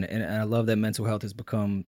 Yeah, and I love that mental health has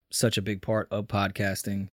become such a big part of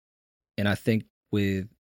podcasting. And I think with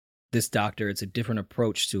this doctor, it's a different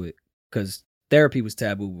approach to it because therapy was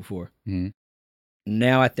taboo before.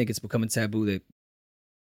 Now I think it's becoming taboo that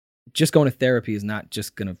just going to therapy is not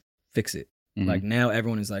just going to fix it. Like now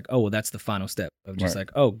everyone is like, oh, well, that's the final step of just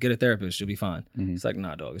like, oh, get a therapist, you'll be fine. It's like,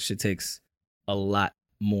 nah, dog, this shit takes a lot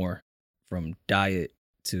more from diet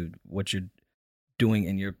to what you're doing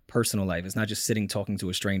in your personal life. It's not just sitting talking to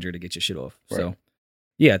a stranger to get your shit off. So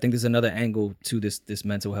yeah, I think there's another angle to this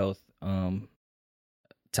mental health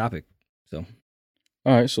topic. So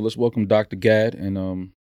all right, so let's welcome Dr. Gad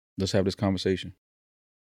and let's have this conversation.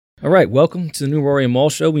 All right, welcome to the New Rory and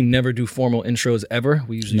Mal Show. We never do formal intros ever.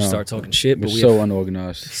 We usually start talking shit, but we're so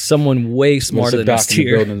unorganized. Someone way smarter than us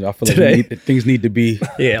here. I feel like things need to be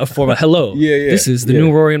a formal hello. This is the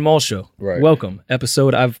New Rory and Mal Show. Right. Welcome.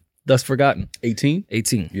 Episode I've thus forgotten. 18?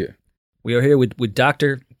 18. Yeah. We are here with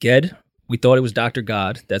Dr. Ged. We thought it was Dr.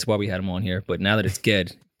 God. That's why we had him on here. But now that it's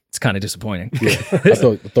Ged, it's kind of disappointing. Yeah. I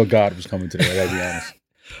thought God was coming today. I gotta be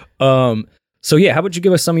honest. So yeah, how about you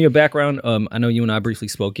give us some of your background? I know you and I briefly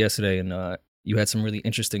spoke yesterday, and you had some really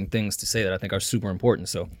interesting things to say that I think are super important.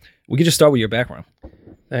 So we could just start with your background.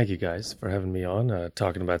 Thank you guys for having me on,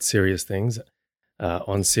 talking about serious things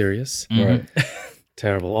on Sirius. Right.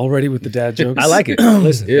 Terrible. Already with the dad jokes. I like it.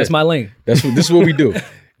 Listen, that's my lane. This is what we do.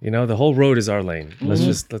 You know, the whole road is our lane.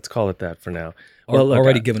 Let's call it that for now. Well, look,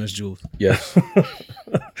 already giving us jewels. Yes.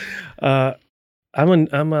 I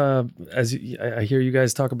hear you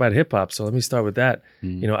guys talk about hip hop, so let me start with that.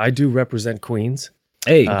 You know, I do represent Queens.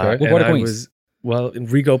 Hey, what part of Queens? In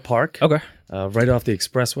Rego Park. Okay. Right off the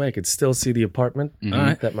expressway. I could still see the apartment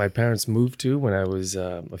that my parents moved to when I was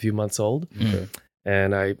a few months old. Okay.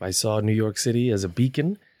 And I saw New York City as a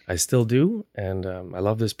beacon. I still do. And I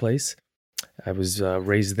love this place. I was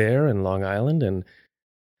raised there in Long Island, and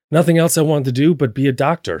nothing else I wanted to do but be a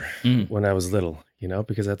doctor when I was little, you know,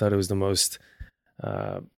 because I thought it was the most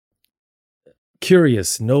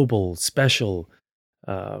curious, noble, special,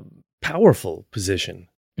 powerful position.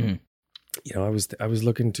 You know, I was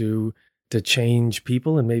looking to change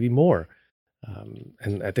people and maybe more,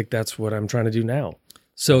 and I think that's what I'm trying to do now.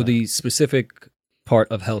 So the specific part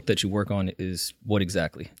of health that you work on is what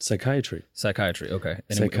exactly? Psychiatry. Psychiatry. Okay.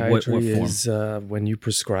 And Psychiatry what form? is when you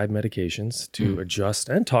prescribe medications to adjust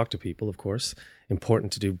and talk to people. Of course,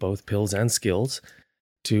 important to do both pills and skills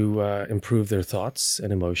to improve their thoughts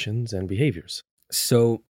and emotions and behaviors.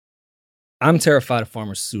 So I'm terrified of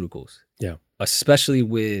pharmaceuticals. Yeah. Especially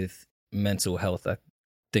with mental health. I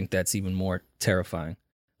think that's even more terrifying.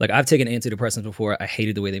 Like I've taken antidepressants before. I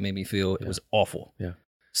hated the way they made me feel. It was awful. Yeah.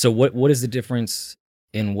 So what is the difference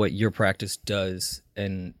in what your practice does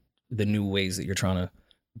and the new ways that you're trying to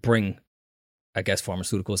bring, I guess,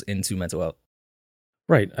 pharmaceuticals into mental health?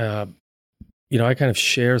 Right. You know, I kind of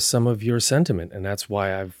share some of your sentiment, and that's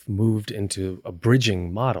why I've moved into a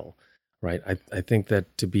bridging model, right? I think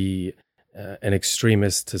that to be an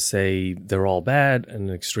extremist to say they're all bad and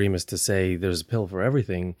an extremist to say there's a pill for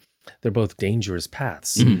everything, they're both dangerous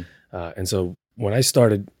paths. And so when I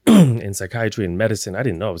started in psychiatry and medicine, I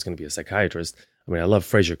didn't know I was going to be a psychiatrist. I mean, I love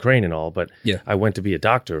Fraser Crane and all, but I went to be a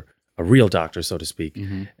doctor, a real doctor, so to speak.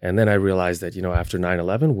 And then I realized that, you know, after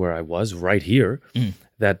 9/11, where I was right here,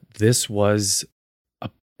 that this was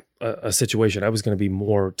a situation I was going to be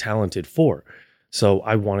more talented for. So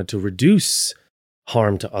I wanted to reduce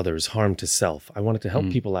harm to others, harm to self. I wanted to help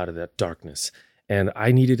people out of that darkness. And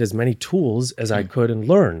I needed as many tools as I could and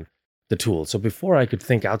learn the tools. So before I could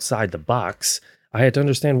think outside the box, I had to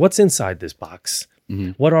understand what's inside this box.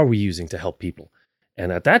 What are we using to help people?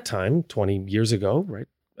 And at that time, 20 years ago, right,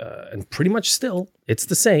 and pretty much still, it's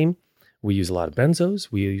the same. We use a lot of benzos.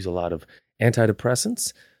 We use a lot of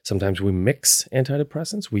antidepressants. Sometimes we mix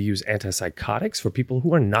antidepressants. We use antipsychotics for people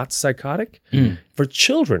who are not psychotic. For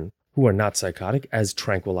children who are not psychotic as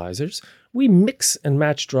tranquilizers, we mix and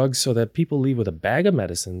match drugs so that people leave with a bag of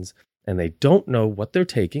medicines and they don't know what they're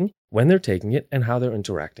taking, when they're taking it, and how they're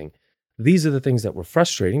interacting. These are the things that were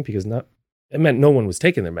frustrating because it meant no one was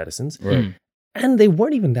taking their medicines. Right. And they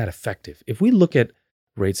weren't even that effective. If we look at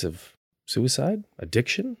rates of suicide,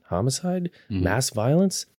 addiction, homicide, mass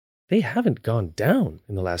violence, they haven't gone down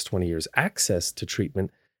in the last 20 years. Access to treatment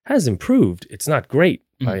has improved. It's not great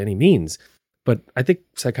by any means, but I think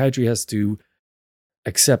psychiatry has to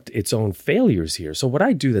accept its own failures here. So what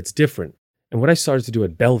I do that's different, and what I started to do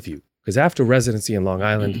at Bellevue, because after residency in Long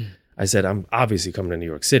Island, I said, I'm obviously coming to New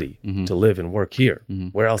York City to live and work here.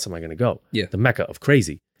 Where else am I going to go? The Mecca of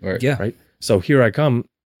crazy. Right. Yeah. Right. So here I come,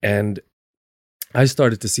 and I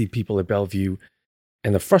started to see people at Bellevue,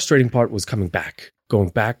 and the frustrating part was going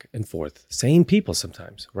back and forth. Same people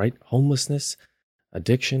sometimes, right? Homelessness,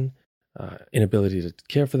 addiction, inability to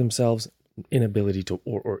care for themselves, inability to,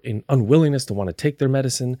 or in unwillingness to want to take their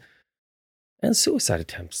medicine, and suicide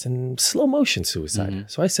attempts and slow motion suicide.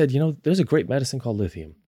 So I said, you know, there's a great medicine called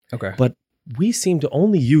lithium. Okay. But we seem to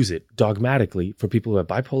only use it dogmatically for people who have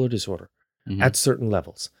bipolar disorder at certain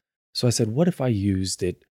levels. So I said, what if I used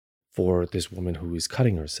it for this woman who is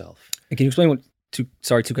cutting herself? And can you explain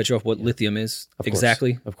sorry to cut you off, what lithium is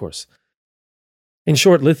exactly? Of course. In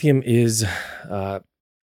short, lithium is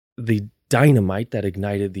the dynamite that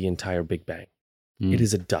ignited the entire Big Bang. It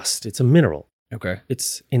is a dust. It's a mineral. Okay.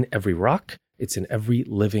 It's in every rock. It's in every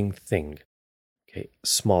living thing. Okay,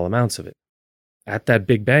 small amounts of it. At that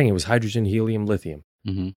Big Bang, it was hydrogen, helium, lithium.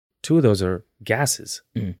 Two of those are gases,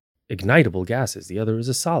 ignitable gases. The other is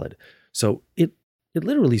a solid. So it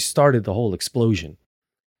literally started the whole explosion.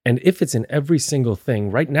 And if it's in every single thing,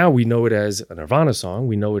 right now we know it as a Nirvana song.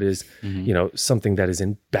 We know it as, something that is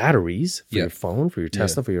in batteries for your phone, for your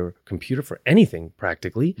Tesla, for your computer, for anything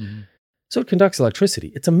practically. So it conducts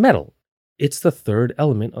electricity. It's a metal. It's the third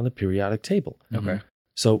element on the periodic table. Okay.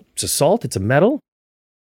 So it's a salt, it's a metal,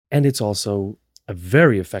 and it's also a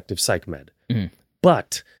very effective psych med.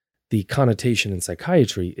 But the connotation in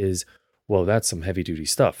psychiatry is, well, that's some heavy duty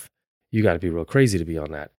stuff. You got to be real crazy to be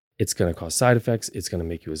on that. It's going to cause side effects. It's going to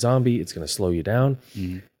make you a zombie. It's going to slow you down.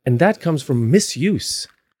 And that comes from misuse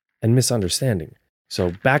and misunderstanding.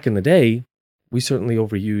 So back in the day, we certainly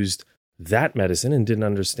overused that medicine and didn't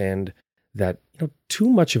understand that too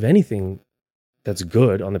much of anything that's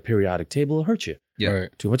good on the periodic table will hurt you. Right.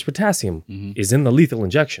 Too much potassium is in the lethal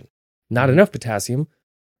injection. Not enough potassium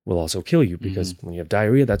will also kill you because when you have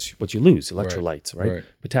diarrhea, that's what you lose, electrolytes, right?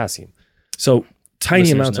 Potassium. So tiny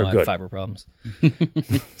Listeners amounts know are I good. have fiber problems.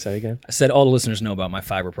 Say again? I said all the listeners know about my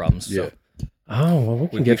fiber problems. So Oh, well, we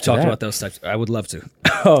can get we've to talked that. about those types. I would love to.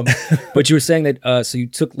 But you were saying that, so you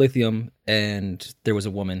took lithium and there was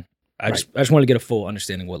a woman. I just wanted to get a full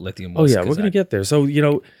understanding what lithium was. Oh, yeah, we're going to get there. So,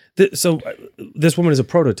 this woman is a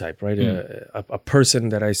prototype, right? A person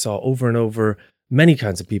that I saw over and over, many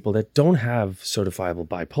kinds of people that don't have certifiable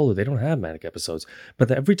bipolar. They don't have manic episodes.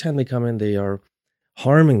 But every time they come in, they are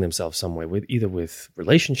harming themselves some way, either with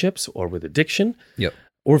relationships or with addiction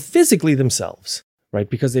or physically themselves, right?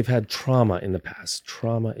 Because they've had trauma in the past.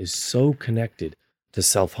 Trauma is so connected to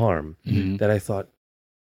self-harm that I thought,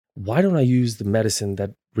 why don't I use the medicine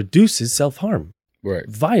that reduces self-harm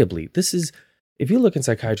viably? This is, if you look in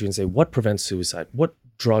psychiatry and say, what prevents suicide? What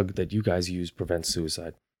drug that you guys use prevents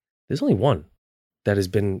suicide? There's only one that has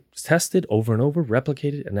been tested over and over,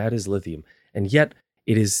 replicated, and that is lithium. And yet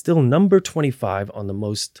it is still number 25 on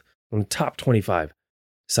the top 25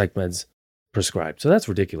 psych meds prescribed. So that's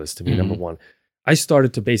ridiculous to me, number one. I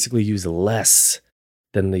started to basically use less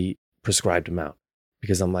than the prescribed amount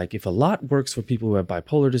because I'm like, if a lot works for people who have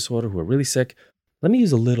bipolar disorder, who are really sick, let me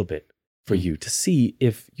use a little bit for you to see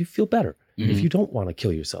if you feel better, if you don't want to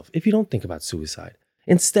kill yourself, if you don't think about suicide,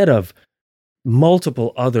 instead of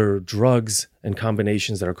multiple other drugs and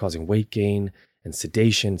combinations that are causing weight gain and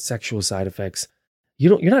sedation, sexual side effects.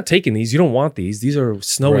 You're not taking these. You don't want these. These are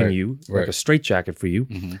snowing you like a straitjacket for you.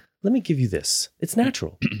 Let me give you this. It's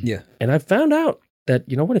natural. And I found out that,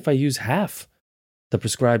 if I use half the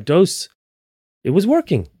prescribed dose, it was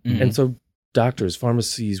working. And so doctors,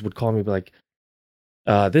 pharmacies would call me and be like,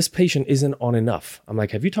 this patient isn't on enough. I'm like,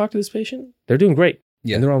 have you talked to this patient? They're doing great.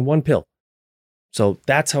 And they're on one pill. So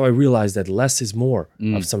that's how I realized that less is more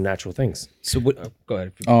of some natural things. So go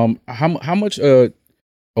ahead. How much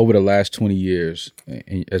over the last 20 years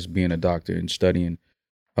as being a doctor and studying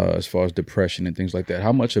as far as depression and things like that,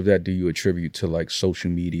 how much of that do you attribute to like social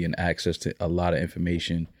media and access to a lot of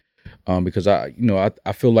information? Because I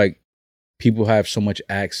feel like people have so much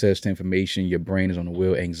access to information, your brain is on the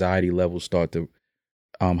wheel, anxiety levels start to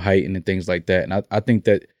heighten and things like that. And I think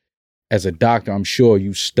that as a doctor, I'm sure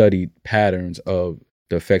you studied patterns of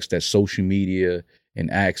the effects that social media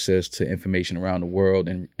and access to information around the world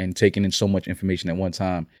and taking in so much information at one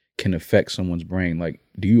time can affect someone's brain. Like,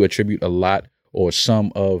 do you attribute a lot or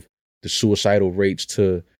some of the suicidal rates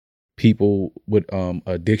to people with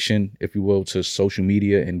addiction, if you will, to social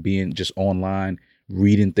media and being just online,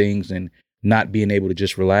 reading things and not being able to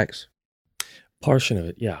just relax? Portion of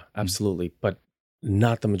it, yeah, absolutely. But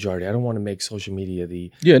not the majority. I don't want to make social media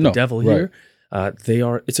the devil right. here.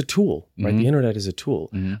 It's a tool, right? The internet is a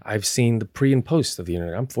tool. I've seen the pre and post of the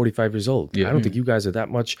internet. I'm 45 years old. I don't think you guys are that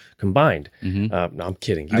much combined. No, I'm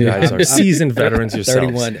kidding. You guys are seasoned veterans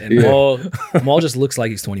yourselves. 31, and Maul just looks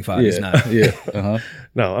like he's 25. He's not.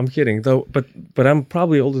 No, I'm kidding. Though, but I'm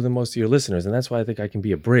probably older than most of your listeners, and that's why I think I can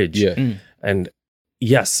be a bridge. And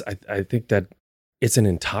yes, I think that it's an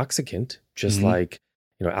intoxicant, just like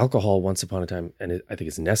alcohol once upon a time, and I think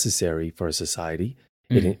it's necessary for a society.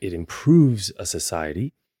 It improves a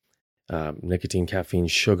society. Nicotine, caffeine,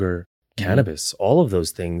 sugar, cannabis, all of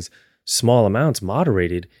those things, small amounts,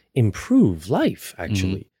 moderated, improve life,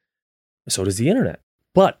 actually. So does the internet.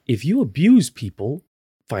 But if you abuse people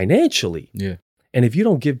financially, and if you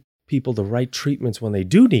don't give people the right treatments when they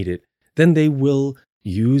do need it, then they will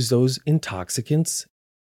use those intoxicants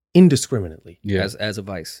indiscriminately. As a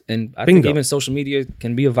vice. And I think even social media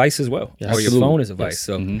can be a vice as well. Yes. Or your phone is a vice.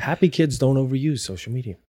 So happy kids don't overuse social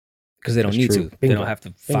media. Because they don't need to. They don't have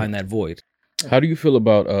to find that void. How do you feel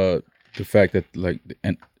about the fact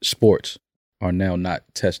that sports are now not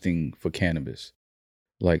testing for cannabis?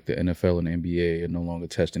 Like the NFL and the NBA are no longer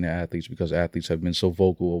testing their athletes because athletes have been so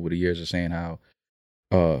vocal over the years of saying how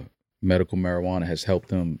medical marijuana has helped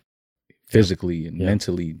them physically and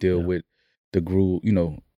mentally deal with the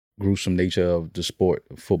gruesome nature of the sport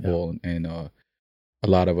of football. And a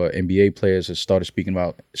lot of NBA players have started speaking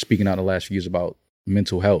out in the last few years about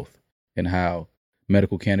mental health and how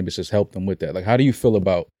medical cannabis has helped them with that. Like, how do you feel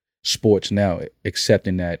about sports now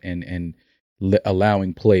accepting that and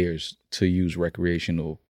allowing players to use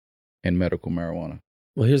recreational and medical marijuana?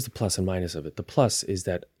 Well, here's the plus and minus of it. The plus is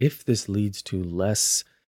that if this leads to less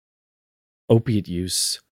opiate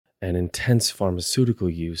use and intense pharmaceutical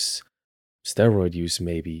use, steroid use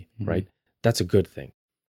maybe, right? That's a good thing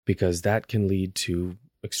because that can lead to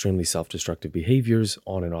extremely self-destructive behaviors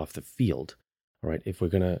on and off the field, all right? If we're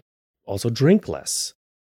going to also drink less,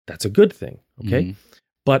 that's a good thing, okay?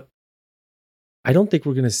 But I don't think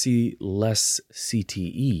we're going to see less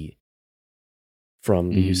CTE from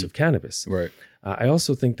the use of cannabis. Right. I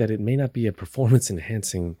also think that it may not be a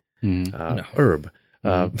performance-enhancing herb.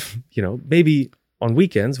 Maybe on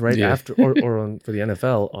weekends, right? After or on for the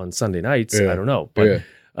NFL on Sunday nights. I don't know, but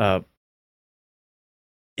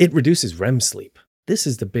it reduces REM sleep. This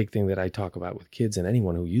is the big thing that I talk about with kids, and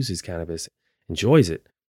anyone who uses cannabis enjoys it,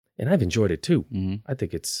 and I've enjoyed it too. I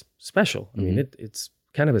think it's special. I mean, it's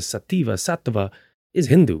cannabis sativa is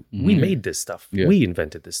Hindu. We made this stuff. We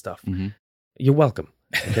invented this stuff. You're welcome.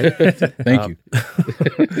 Okay? Thank you.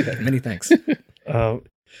 Many thanks.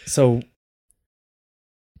 So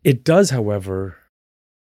it does, however,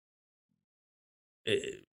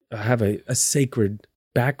 have a sacred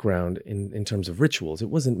background in terms of rituals. It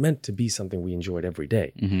wasn't meant to be something we enjoyed every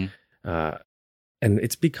day. And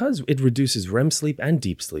it's because it reduces REM sleep and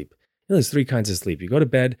deep sleep. There's 3 kinds of sleep. You go to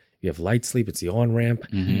bed, you have light sleep, it's the on-ramp.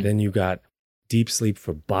 Then you got deep sleep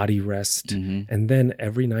for body rest. And then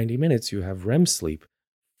every 90 minutes, you have REM sleep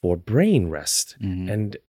for brain rest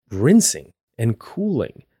and rinsing and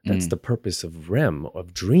cooling. That's the purpose of REM,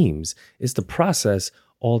 of dreams, is to process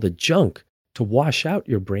all the junk to wash out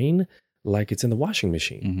your brain like it's in the washing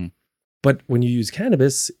machine. But when you use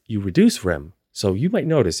cannabis, you reduce REM. So you might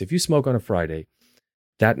notice if you smoke on a Friday,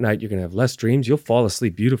 that night you're going to have less dreams. You'll fall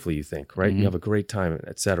asleep beautifully, you think, right? You have a great time,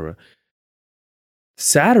 etc.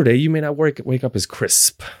 Saturday, you may not wake up as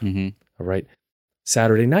crisp, all right?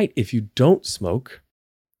 Saturday night, if you don't smoke,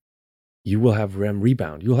 you will have REM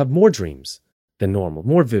rebound. You'll have more dreams than normal,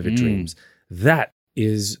 more vivid dreams. That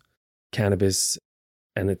is cannabis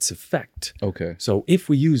and its effect. Okay. So if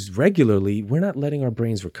we use regularly, we're not letting our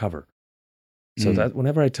brains recover. So that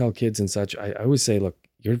whenever I tell kids and such, I always say, look,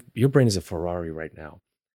 your brain is a Ferrari right now.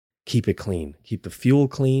 Keep it clean. Keep the fuel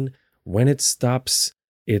clean. When it stops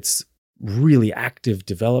its really active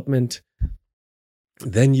development,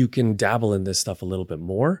 then you can dabble in this stuff a little bit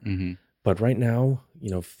more. But right now,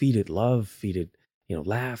 feed it love, feed it,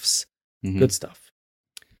 laughs, good stuff.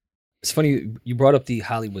 It's funny, you brought up the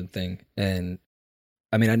Hollywood thing. And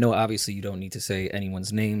I mean, I know obviously you don't need to say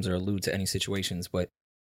anyone's names or allude to any situations, but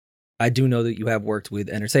I do know that you have worked with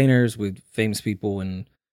entertainers, with famous people, and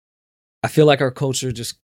I feel like our culture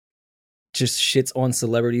just shits on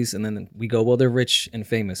celebrities, and then we go, well, they're rich and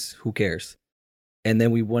famous, who cares? And then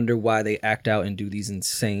we wonder why they act out and do these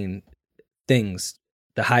insane things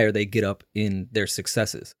the higher they get up in their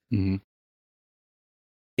successes. In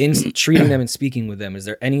treating them and speaking with them, is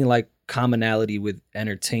there any commonality with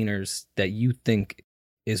entertainers that you think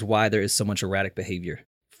is why there is so much erratic behavior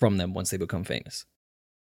from them once they become famous?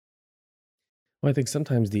 Well, I think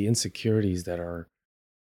sometimes the insecurities that are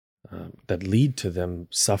that lead to them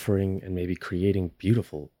suffering and maybe creating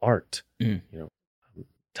beautiful art,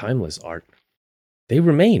 timeless art, they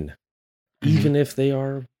remain, even if they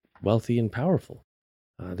are wealthy and powerful.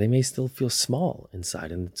 They may still feel small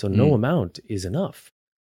inside, and so no amount is enough.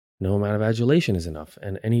 No amount of adulation is enough,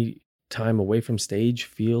 and any time away from stage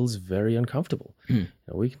feels very uncomfortable.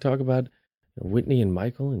 We can talk about Whitney and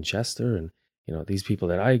Michael and Chester and these people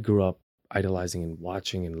that I grew up idolizing and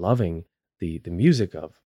watching and loving the music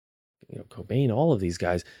of, Cobain, all of these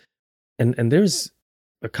guys. And there's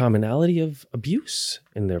a commonality of abuse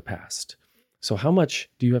in their past. So how much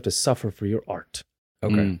do you have to suffer for your art?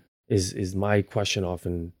 Okay. Is my question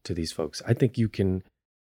often to these folks. I think you can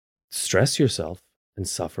stress yourself and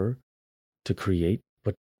suffer to create.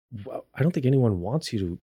 But I don't think anyone wants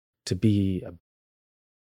you to be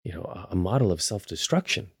a model of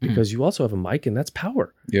self-destruction, because you also have a mic, and that's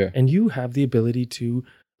power. Yeah. And you have the ability to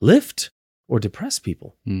lift or depress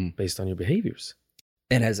people based on your behaviors.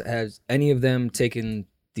 And has any of them taken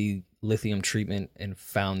the lithium treatment and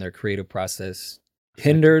found their creative process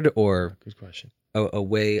hindered, or good question, a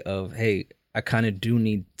way of, hey, I kind of do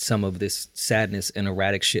need some of this sadness and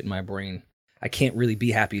erratic shit in my brain. I can't really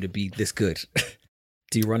be happy to be this good.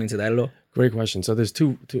 Do you run into that at all? Great question. So there's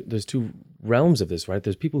two realms of this, right?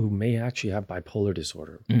 There's people who may actually have bipolar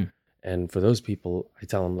disorder. And for those people, I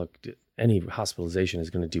tell them, look, any hospitalization is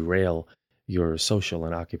going to derail your social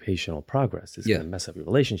and occupational progress. It's going to mess up your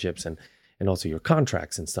relationships and also your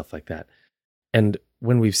contracts and stuff like that. And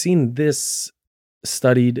when we've seen this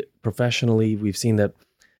studied professionally, we've seen that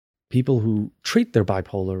people who treat their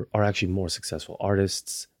bipolar are actually more successful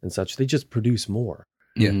artists and such. They just produce more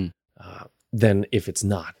than if it's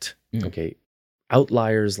not. Okay.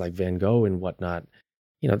 Outliers like Van Gogh and whatnot,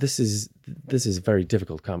 this is a very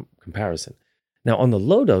difficult comparison. Now, on the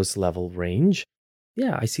low dose level range,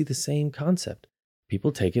 I see the same concept.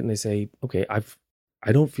 People take it and they say, okay,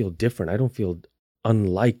 I don't feel different. I don't feel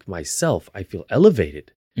unlike myself. I feel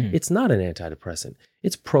elevated. It's not an antidepressant.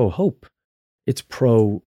 It's pro-hope. It's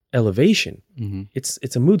pro-elevation.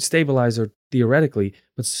 It's a mood stabilizer theoretically,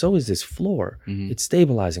 but so is this floor. It's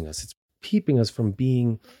stabilizing us. It's keeping us from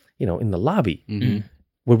being, in the lobby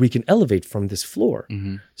where we can elevate from this floor.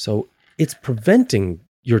 So it's preventing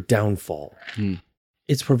your downfall.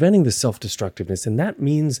 It's preventing the self-destructiveness. And that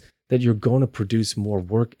means that you're going to produce more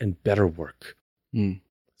work and better work.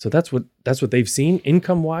 So that's what they've seen,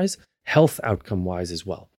 income-wise, health outcome-wise as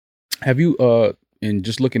well. Have you, and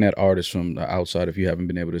just looking at artists from the outside, if you haven't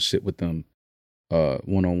been able to sit with them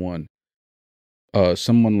one-on-one,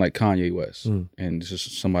 someone like Kanye West, and this is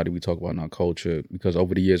somebody we talk about in our culture, because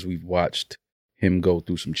over the years we've watched him go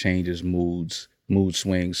through some changes, mood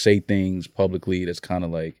swings, say things publicly that's kind of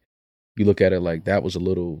like, you look at it like that was a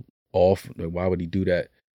little off. Like, why would he do that?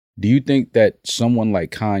 Do you think that someone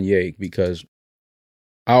like Kanye, because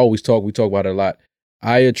we talk about it a lot,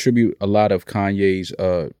 I attribute a lot of Kanye's,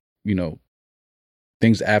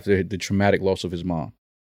 things after the traumatic loss of his mom,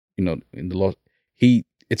 in the loss, I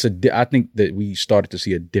think that we started to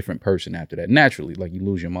see a different person after that. Naturally, like you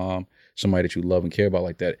lose your mom, somebody that you love and care about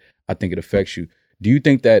like that, I think it affects you. Do you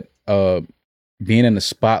think that being in the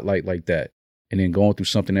spotlight like that and then going through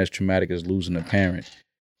something as traumatic as losing a parent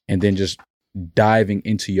and then just diving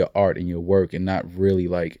into your art and your work and not really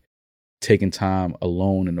like taking time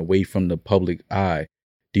alone and away from the public eye,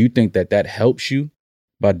 do you think that helps you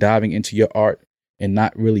by diving into your art and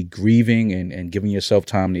not really grieving and giving yourself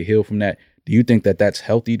time to heal from that? Do you think that that's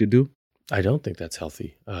healthy to do? I don't think that's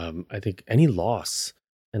healthy. I think any loss,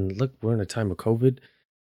 and look, we're in a time of COVID,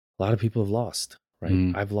 a lot of people have lost,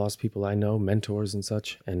 right? I've lost people I know, mentors and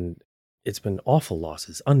such, and it's been awful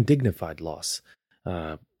losses, undignified loss.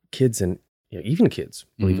 Kids and even kids,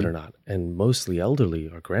 believe it or not, and mostly elderly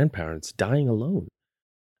or grandparents dying alone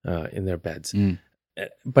in their beds.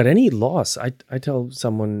 But any loss, I tell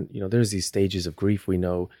someone, there's these stages of grief we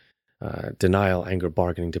know, denial, anger,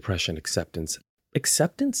 bargaining, depression, acceptance.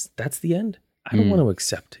 Acceptance, that's the end. I don't want to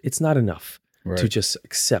accept. It's not enough to just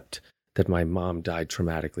accept that my mom died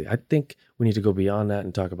traumatically. I think we need to go beyond that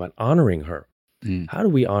and talk about honoring her. How do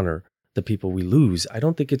we honor the people we lose? I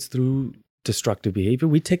don't think it's through destructive behavior.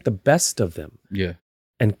 We take the best of them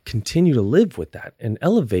and continue to live with that and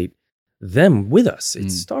elevate them with us.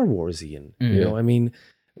 It's Star Warsian. I mean,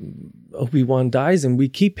 Obi-Wan dies and we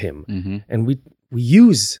keep him and we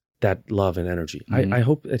use that love and energy. I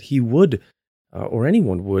hope that he would, or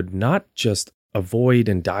anyone would, not just avoid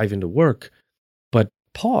and dive into work, but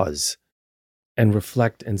pause and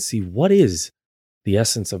reflect and see what is the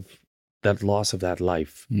essence of that loss of that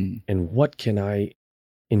life and what can I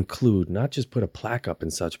include, not just put a plaque up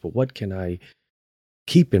and such, but what can I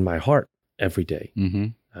keep in my heart every day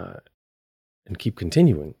and keep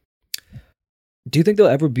continuing. Do you think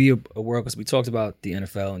there'll ever be a world, because we talked about the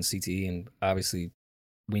NFL and CTE, and obviously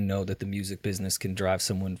we know that the music business can drive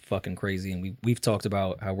someone fucking crazy, and we've talked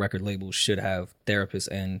about how record labels should have therapists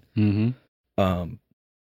and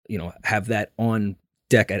have that on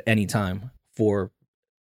deck at any time for,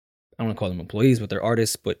 I don't want to call them employees, but they're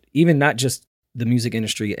artists, but even not just the music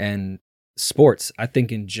industry and sports. I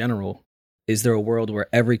think in general, is there a world where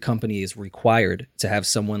every company is required to have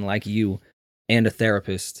someone like you and a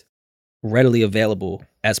therapist readily available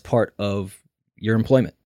as part of your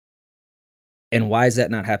employment? And why has that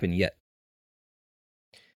not happened yet?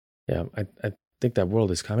 Yeah, I think that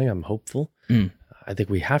world is coming. I'm hopeful. I think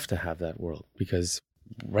we have to have that world, because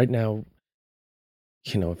right now,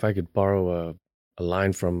 if I could borrow a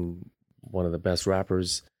line from one of the best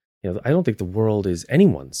rappers, I don't think the world is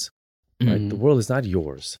anyone's. Right? Mhm. The world is not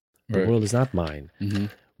yours. The Right. world is not mine.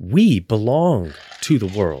 Mhm. We belong to the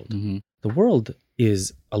world. Mhm. The world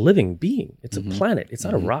is a living being. It's Mhm. a planet. It's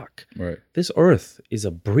not a Mhm. rock. Right. This earth is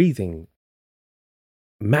a breathing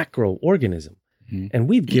macro organism, Mhm. and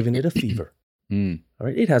we've given it a fever. Mm. All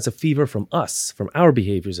right. It has a fever from us, from our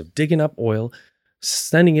behaviors of digging up oil,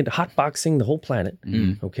 sending it, hotboxing the whole planet.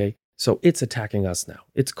 Mhm. Okay. So it's attacking us now.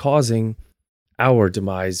 It's causing our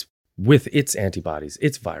demise with its antibodies,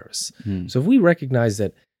 its virus. Mm. So if we recognize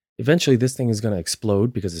that eventually this thing is going to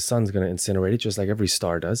explode because the sun's going to incinerate it, just like every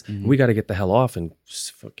star does, Mhm. we got to get the hell off in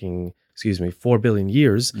 4 billion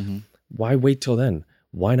years. Mhm. Why wait till then?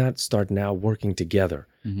 Why not start now working together?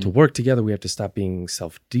 Mhm. To work together, we have to stop being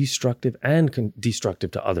self-destructive and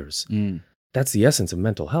destructive to others. Mm. That's the essence of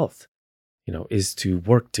mental health, is to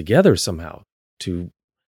work together somehow, to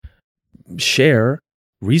share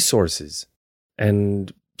resources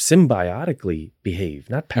and symbiotically behave,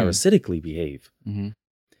 not parasitically behave. Mhm.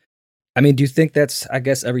 I mean, do you think that's, I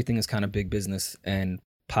guess everything is kind of big business and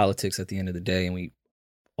politics at the end of the day, and we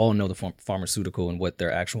all know the pharmaceutical and what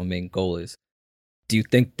their actual main goal is. Do you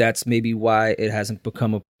think that's maybe why it hasn't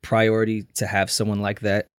become a priority to have someone like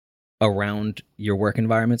that around your work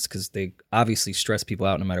environments? Because they obviously stress people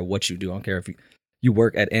out no matter what you do. I don't care if you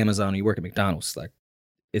work at Amazon or you work at McDonald's. Like,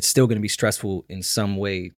 it's still going to be stressful in some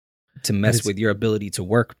way to mess with your ability to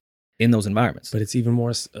work in those environments. But it's even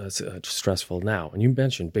more stressful now. And you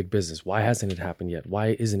mentioned big business. Why hasn't it happened yet?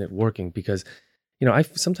 Why isn't it working? Because,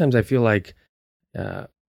 sometimes I feel like, I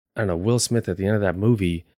don't know, Will Smith at the end of that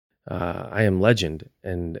movie, I Am Legend,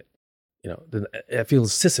 and it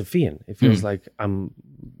feels Sisyphean. It feels like I'm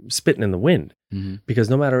spitting in the wind, because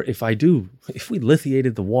no matter if we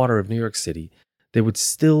lithiated the water of New York City, there would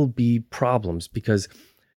still be problems, because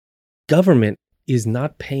government is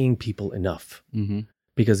not paying people enough.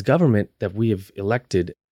 Because government that we have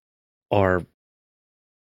elected are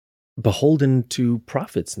beholden to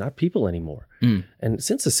profits, not people anymore. And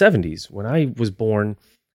since the 70s, when I was born,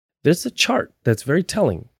 there's a chart that's very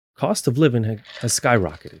telling. Cost of living has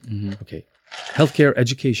skyrocketed. Okay. Healthcare,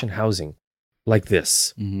 education, housing, like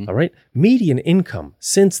this. All right. Median income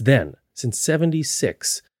since then, since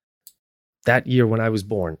 76, that year when I was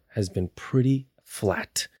born, has been pretty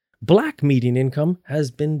flat. Black median income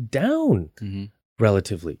has been down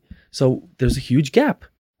relatively. So there's a huge gap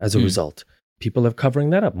as a result. People are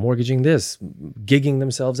covering that up, mortgaging this, gigging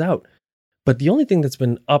themselves out. But the only thing that's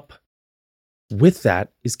been up with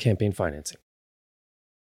that is campaign financing.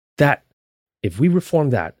 That, if we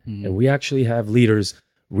reform that, and we actually have leaders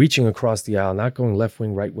reaching across the aisle, not going left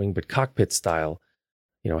wing, right wing, but cockpit style,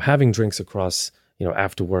 having drinks across,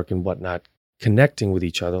 after work and whatnot, connecting with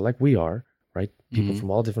each other like we are, right? People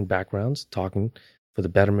from all different backgrounds talking for the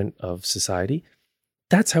betterment of society.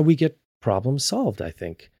 That's how we get problems solved, I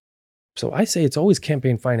think. So I say it's always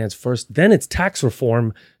campaign finance first, then it's tax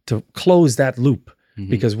reform to close that loop,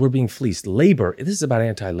 because we're being fleeced. Labor, this is about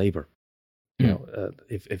anti-labor.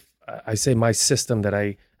 If I say my system that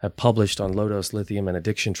I have published on low-dose lithium and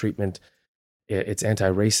addiction treatment, it's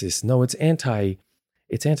anti-racist. No, it's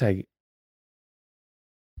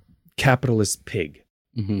anti-capitalist pig.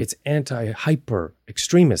 It's anti-hyper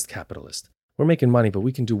extremist capitalist. We're making money, but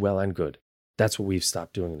we can do well and good. That's what we've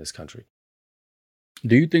stopped doing in this country.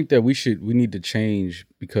 Do you think that we need to change,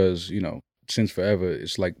 because, since forever,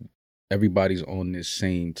 it's like everybody's on this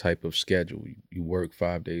same type of schedule. You work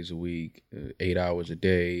 5 days a week, 8 hours a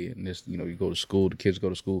day, and this, you go to school, the kids go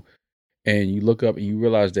to school, and you look up and you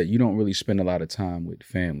realize that you don't really spend a lot of time with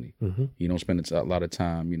family. You don't spend a lot of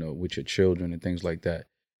time, with your children and things like that.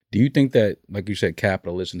 Do you think that, like you said,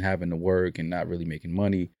 capitalists and having to work and not really making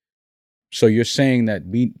money? So you're saying that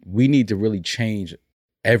we need to really change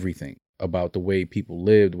everything about the way people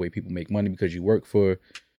live, the way people make money, because you work for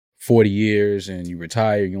 40 years and you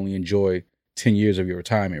retire, you only enjoy 10 years of your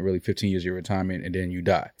retirement, really 15 years of your retirement, and then you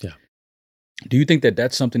die. Yeah. Do you think that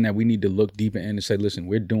that's something that we need to look deeper in and say, listen,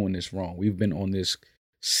 we're doing this wrong. We've been on this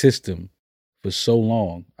system for so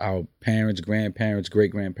long, our parents, grandparents,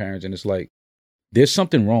 great-grandparents, and it's like, there's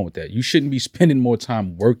something wrong with that. You shouldn't be spending more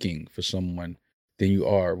time working for someone than you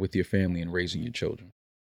are with your family and raising your children.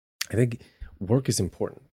 I think work is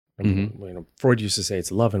important. Freud used to say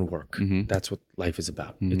it's love and work. That's what life is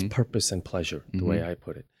about. It's purpose and pleasure, the way I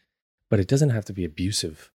put it. But it doesn't have to be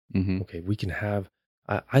abusive. Okay, we can have,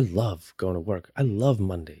 I love going to work. I love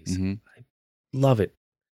Mondays. I love it.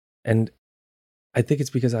 And I think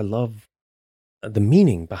it's because I love the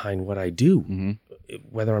meaning behind what I do. Mm-hmm.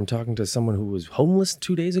 Whether I'm talking to someone who was homeless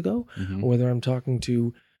 2 days ago, Mm-hmm. or whether I'm talking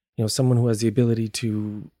to, someone who has the ability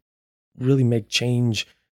to really make change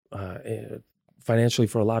financially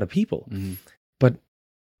for a lot of people. Mm-hmm. But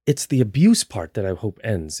it's the abuse part that I hope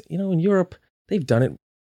ends. In Europe, they've done it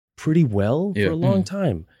pretty well for a long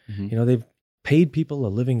time. Mm-hmm. They've paid people a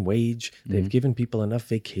living wage. Mm-hmm. They've given people enough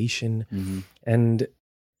vacation, Mm-hmm. and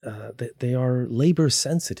they are labor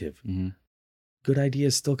sensitive. Mm-hmm. Good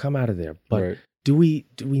ideas still come out of there. But Right. do we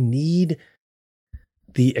need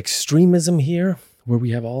the extremism here, where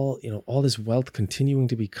we have all this wealth continuing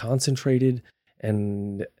to be concentrated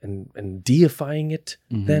and deifying it?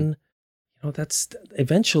 Mm-hmm. Then that's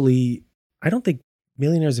eventually, I don't think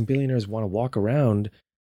millionaires and billionaires want to walk around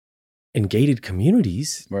in gated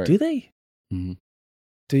communities, Right. do they? Mm-hmm.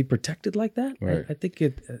 To be protected like that? Right. I think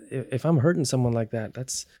if I'm hurting someone like that,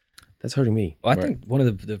 that's hurting me. Well, I Right. think one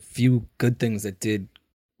of the few good things that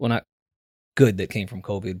not good that came from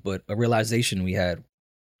COVID, but a realization we had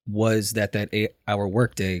was that 8-hour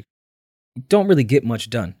workday, you don't really get much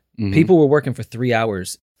done. Mm-hmm. People were working for 3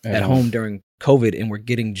 hours at home during COVID, and we're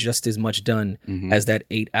getting just as much done Mm-hmm. as that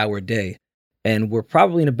 8-hour day. And we're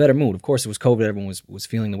probably in a better mood. Of course, it was COVID. Everyone was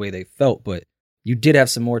feeling the way they felt, but you did have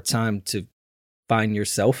some more time to find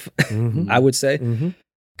yourself, Mhm. I would say. Mm-hmm.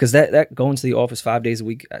 Because that going to the office 5 days a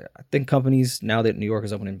week, I think companies, now that New York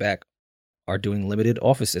is opening back, are doing limited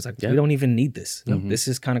offices. Like, Yeah. we don't even need this. Mhm. This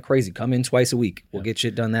is kind of crazy. Come in twice a week. We'll get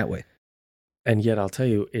shit done that way. And yet, I'll tell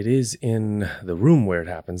you, it is in the room where it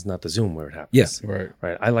happens, not the Zoom where it happens. Yes. Right.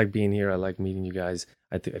 Right. I like being here. I like meeting you guys.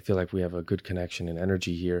 I feel like we have a good connection and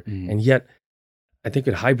energy here. Mhm. And yet, I think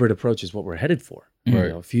a hybrid approach is what we're headed for.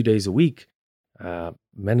 Right. A few days a week,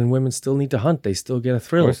 men and women still need to hunt. They still get a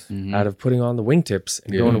thrill Mhm. out of putting on the wingtips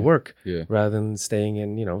and Yeah. going to work Yeah. rather than staying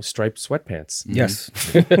in, striped sweatpants. Yes.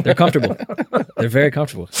 They're comfortable. They're very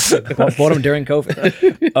comfortable. Bought them during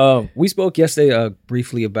COVID. We spoke yesterday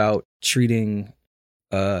briefly about treating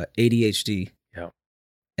ADHD. Yeah.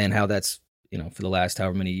 And how that's, for the last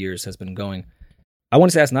however many years has been going. I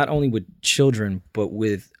want to ask not only with children, but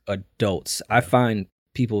with adults. I find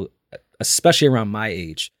people, especially around my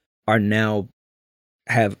age, are now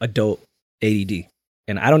have adult ADD.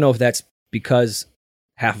 And I don't know if that's because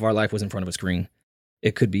half of our life was in front of a screen.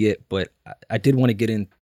 It could be it, but I did want to get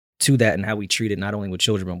into that and how we treat it, not only with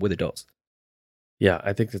children, but with adults. Yeah,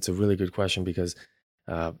 I think that's a really good question because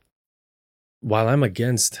while I'm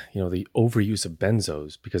against, the overuse of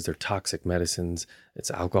benzos because they're toxic medicines,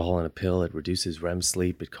 it's alcohol in a pill, it reduces REM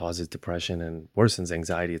sleep, it causes depression and worsens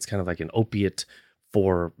anxiety. It's kind of like an opiate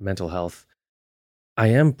for mental health. I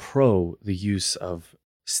am pro the use of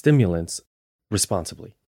stimulants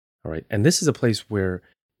responsibly. All right. And this is a place where,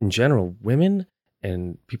 in general, women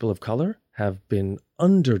and people of color have been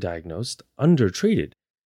underdiagnosed, undertreated.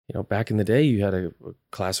 Back in the day, you had a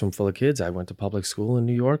classroom full of kids. I went to public school in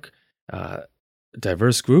New York,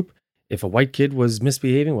 diverse group. If a white kid was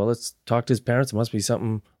misbehaving, well, let's talk to his parents. There must be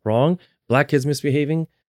something wrong. Black kid's misbehaving.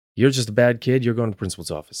 You're just a bad kid. You're going to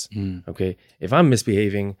principal's office. Mm. Okay. If I'm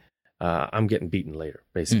misbehaving, I'm getting beaten later,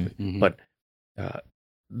 basically. Mm-hmm. But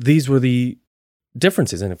these were the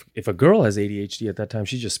differences. And if a girl has ADHD at that time,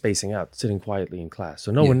 she's just spacing out, sitting quietly in class.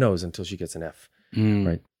 So no one knows until she gets an F. Mm.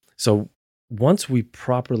 Right. So once we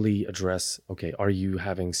properly address, okay, are you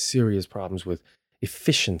having serious problems with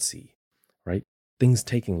efficiency, right? Things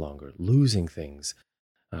taking longer, losing things,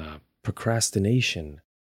 procrastination,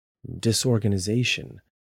 disorganization,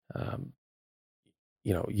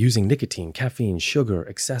 using nicotine, caffeine, sugar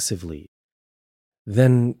excessively,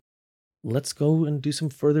 then let's go and do some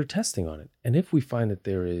further testing on it. And if we find that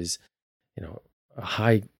there is, a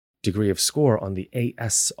high degree of score on the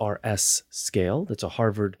ASRS scale, that's a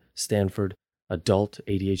Harvard, Stanford adult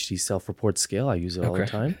ADHD self-report scale. I use it all the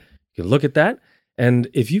time. You can look at that. And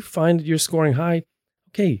if you find that you're scoring high,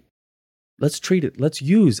 okay, let's treat it. Let's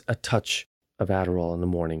use a touch of Adderall in the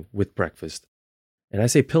morning with breakfast. And I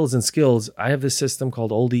say pills and skills. I have this system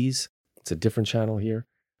called Oldies. It's a different channel here,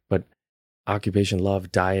 but occupation,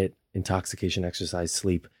 love, diet, intoxication, exercise,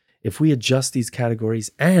 sleep. If we adjust these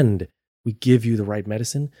categories and we give you the right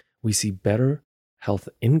medicine, we see better health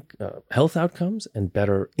outcomes and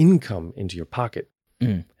better income into your pocket.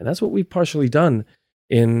 Mm. And that's what we've partially done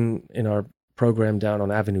in our program down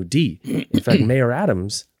on Avenue D. In fact,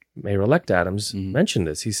 Mayor-elect Adams mentioned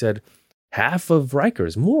this. He said half of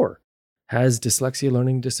Rikers, more, has dyslexia,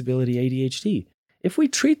 learning disability, ADHD. If we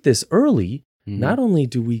treat this early, not only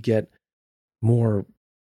do we get more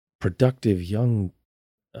productive young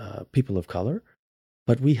people of color,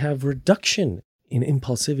 but we have reduction in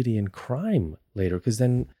impulsivity and crime later, because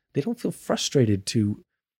then they don't feel frustrated to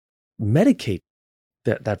medicate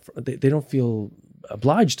they don't feel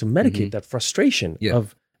obliged to medicate that frustration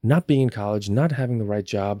of not being in college, not having the right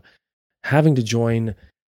job, having to join,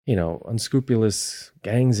 unscrupulous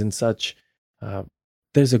gangs and such.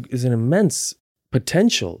 There's an immense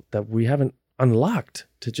potential that we haven't unlocked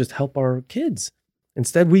to just help our kids.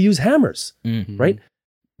 Instead, we use hammers, right?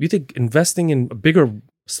 You think investing in bigger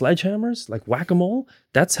sledgehammers like whack-a-mole,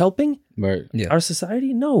 that's helping our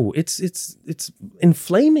society? No, it's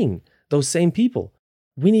inflaming those same people.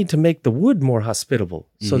 We need to make the wood more hospitable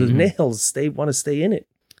so the nails want to stay in it.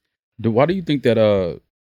 Why do you think that,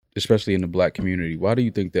 especially in the Black community, why do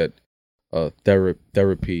you think that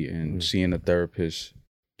therapy and seeing a therapist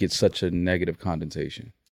gets such a negative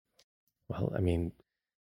connotation? Well, I mean,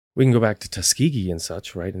 we can go back to Tuskegee and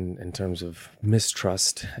such, right? In terms of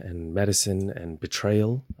mistrust and medicine and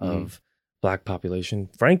betrayal of Black population.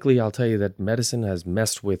 Frankly, I'll tell you that medicine has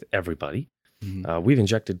messed with everybody. We've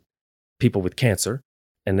injected people with cancer,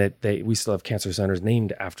 and that we still have cancer centers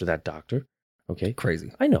named after that doctor. Okay,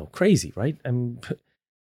 crazy. I know, crazy, right? I'm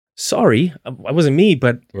sorry, it wasn't me,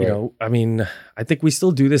 but I think we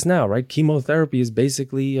still do this now, right? Chemotherapy is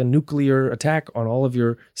basically a nuclear attack on all of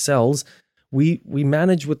your cells. We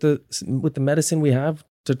manage with the medicine we have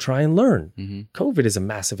to try and learn. COVID is a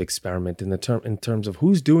massive experiment in terms of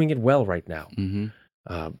who's doing it well right now.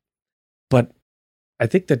 But I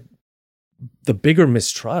think that the bigger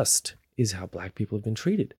mistrust is how Black people have been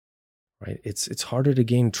treated. Right? It's harder to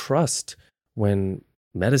gain trust when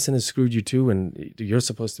medicine has screwed you too, and you're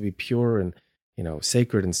supposed to be pure and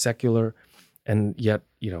sacred and secular, and yet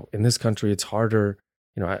in this country it's harder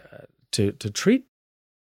to treat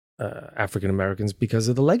African Americans because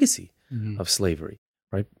of the legacy of slavery,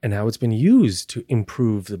 right? And how it's been used to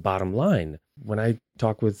improve the bottom line. When I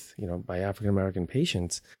talk with my African American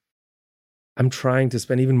patients, I'm trying to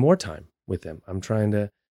spend even more time with them. I'm trying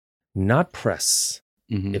to not press.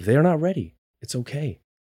 If they're not ready, it's okay.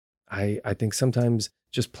 I think sometimes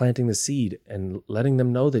just planting the seed and letting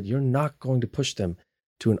them know that you're not going to push them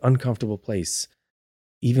to an uncomfortable place,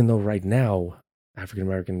 even though right now African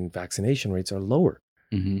American vaccination rates are lower.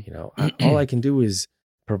 All I can do is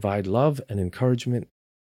provide love and encouragement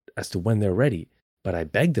as to when they're ready. But I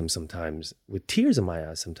beg them sometimes, with tears in my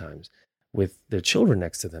eyes sometimes, with their children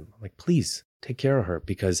next to them. I'm like, please take care of her,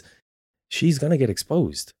 because she's going to get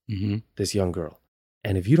exposed, this young girl.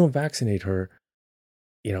 And if you don't vaccinate her,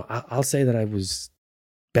 I'll say that I was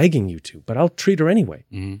begging you to, but I'll treat her anyway.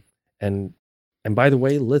 And by the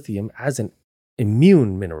way, lithium as an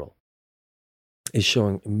immune mineral is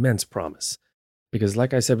showing immense promise, because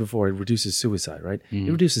like I said before, it reduces suicide, right?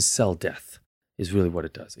 It reduces cell death is really what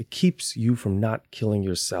it does. It keeps you from not killing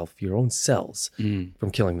yourself, your own cells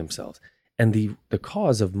from killing themselves. And the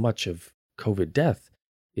cause of much of COVID death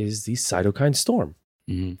is the cytokine storm.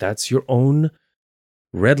 That's your own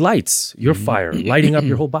red lights, your fire, lighting up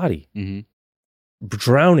your whole body,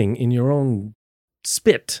 drowning in your own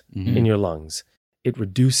spit in your lungs. It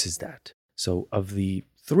reduces that. So of the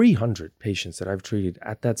 300 patients that I've treated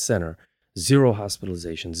at that center, 0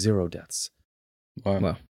 hospitalizations, 0 deaths.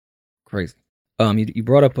 Wow. Crazy. You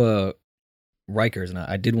brought up Rikers, and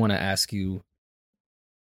I did want to ask you,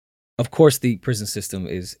 of course, the prison system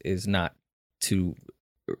is not to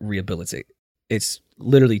rehabilitate. It's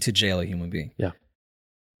literally to jail a human being. Yeah.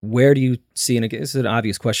 Where do you see, and again, this is an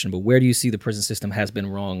obvious question, but where do you see the prison system has been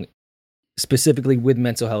wrong, specifically with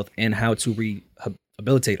mental health and how to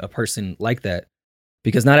rehabilitate a person like that?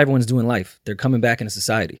 Because not everyone's doing life. They're coming back into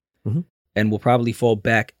society and will probably fall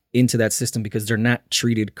back into that system because they're not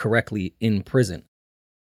treated correctly in prison.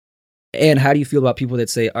 And how do you feel about people that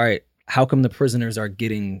say, all right, how come the prisoners are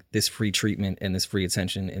getting this free treatment and this free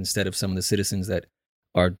attention instead of some of the citizens that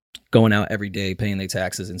are going out every day, paying their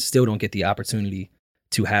taxes, and still don't get the opportunity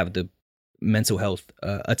to have the mental health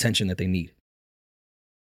attention that they need?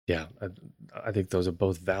 Yeah, I think those are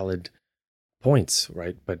both valid points,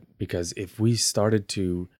 right? But because if we started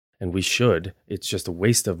to, and we should, it's just a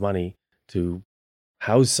waste of money to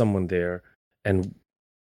house someone there and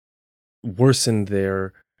worsen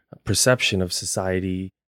their perception of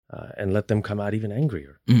society and let them come out even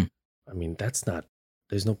angrier. I mean,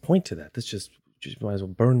 there's no point to that. That's just might as well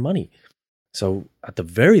burn money. So at the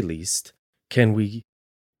very least, can we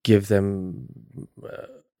give them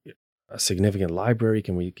a significant library?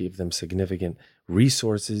 Can we give them significant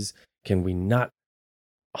resources? Can we not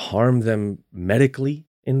harm them medically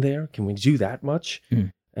in there? Can we do that much?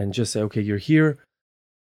 And just say, okay, you're here.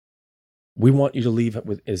 We want you to leave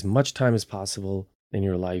with as much time as possible in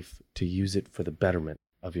your life to use it for the betterment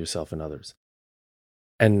of yourself and others.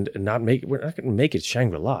 And we're not going to make it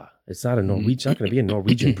Shangri-La. It's not it's not going to be a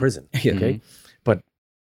Norwegian prison. Okay. But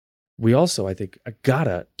we also, I think,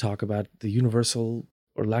 gotta talk about the universal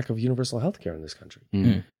or lack of universal healthcare in this country.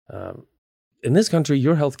 In this country,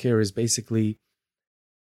 your healthcare is basically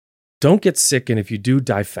don't get sick, and if you do,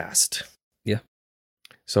 die fast. Yeah.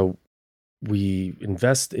 So we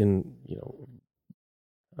invest in,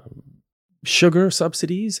 sugar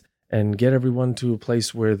subsidies and get everyone to a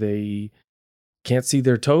place where they can't see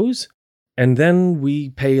their toes. And then we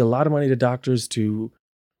pay a lot of money to doctors to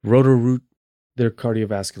rotor-root their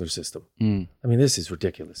cardiovascular system. I mean, this is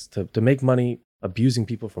ridiculous. To make money abusing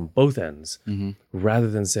people from both ends, rather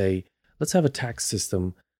than say, let's have a tax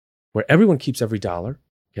system where everyone keeps every dollar,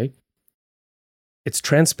 okay? It's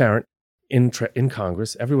transparent in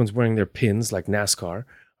Congress. Everyone's wearing their pins like NASCAR,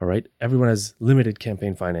 all right? Everyone has limited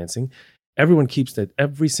campaign financing. Everyone keeps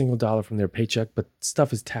every single dollar from their paycheck, but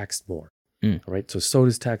stuff is taxed more, all right? So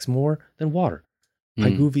soda's taxed more than water.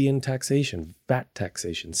 Pigouvian taxation, VAT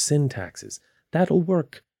taxation, sin taxes. That'll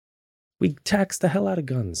work. We tax the hell out of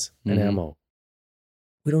guns and ammo.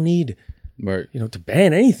 We don't need, to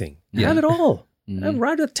ban anything. Yeah. Have it all.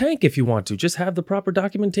 Ride a tank if you want to. Just have the proper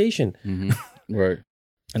documentation. Right.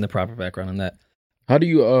 And the proper background on that. How do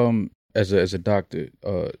you, as a doctor,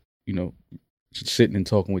 sitting and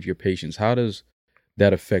talking with your patients, how does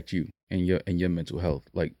that affect you and your mental health?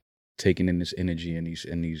 Like taking in this energy and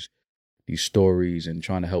these stories and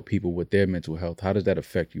trying to help people with their mental health. How does that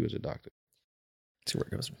affect you as a doctor? See where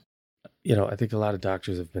it goes. I think a lot of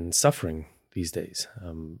doctors have been suffering these days.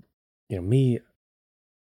 Me,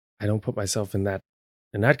 I don't put myself in that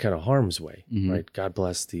kind of harm's way, right? God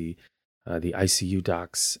bless the ICU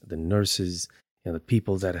docs, the nurses, the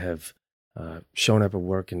people that have shown up at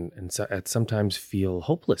work and sometimes feel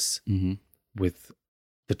hopeless with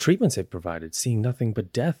the treatments they've provided, seeing nothing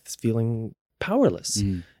but death, feeling powerless,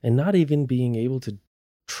 and not even being able to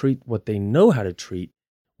treat what they know how to treat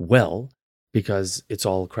well because it's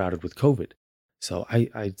all crowded with COVID. So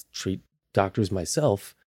I treat doctors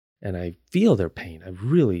myself, and I feel their pain.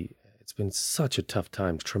 It's been such a tough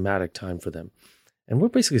time, traumatic time for them. And we're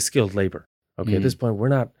basically skilled labor. Okay, at this point, we're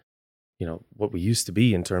not, what we used to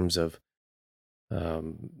be in terms of,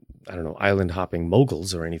 island hopping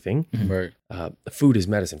moguls or anything. Right. Food is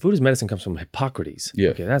medicine. Food is medicine comes from Hippocrates. Yeah.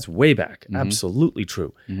 Okay, that's way back. Absolutely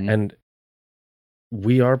true. And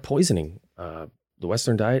we are poisoning. The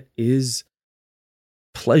Western diet is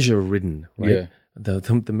pleasure-ridden, right? Yeah.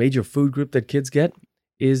 The major food group that kids get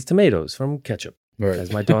is tomatoes from ketchup. Right.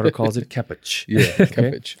 As my daughter calls it, kepich. Yeah,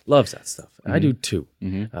 Okay? kepich. Loves that stuff. I do too.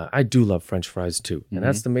 I do love French fries too. And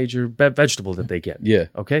that's the major vegetable that they get. Yeah.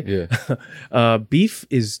 Okay? Yeah. Beef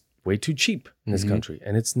is way too cheap in this country.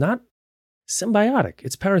 And it's not symbiotic.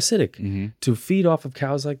 It's parasitic. To feed off of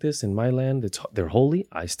cows like this in my land, they're holy.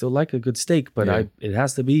 I still like a good steak, but it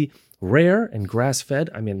has to be rare and grass-fed.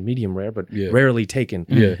 I mean, medium rare, but rarely taken,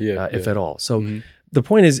 if at all. So the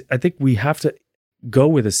point is, I think we have to go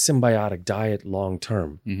with a symbiotic diet long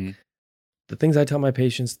term. The things I tell my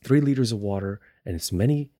patients: 3 liters of water and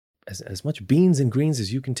as much beans and greens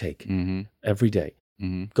as you can take every day.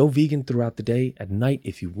 Go vegan throughout the day. At night,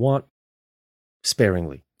 if you want,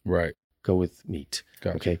 sparingly. Right. Go with meat.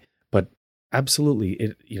 Gotcha. Okay. But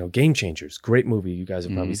absolutely, Game Changers, great movie. You guys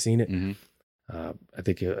have probably seen it. I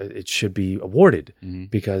think it should be awarded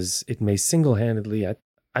because it may single-handedly. I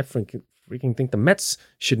freaking think the Mets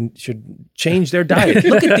should change their diet.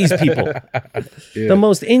 Look at these people. The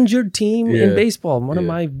most injured team in baseball. One of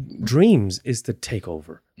my dreams is to take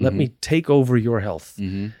over. Let me take over your health,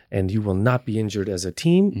 and you will not be injured as a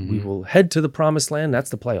team. We will head to the promised land.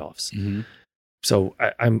 That's the playoffs. So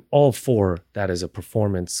I'm all for that as a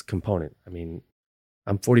performance component. I mean,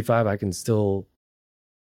 I'm 45. I can still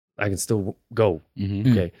go,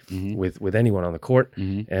 okay, with anyone on the court,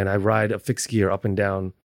 and I ride a fixed gear up and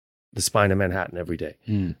down the spine of Manhattan every day.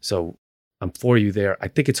 So I'm for you there. I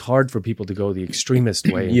think it's hard for people to go the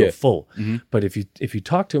extremist way and go full. But if you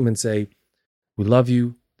talk to them and say, we love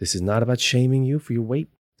you, this is not about shaming you for your weight.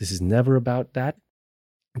 This is never about that.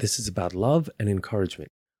 This is about love and encouragement.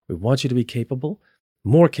 We want you to be capable,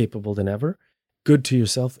 more capable than ever, good to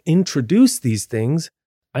yourself. Introduce these things.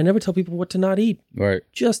 I never tell people what to not eat. Right.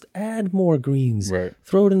 Just add more greens. Right.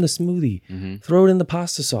 Throw it in the smoothie. Throw it in the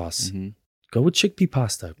pasta sauce. Go with chickpea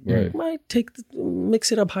pasta. Right. You might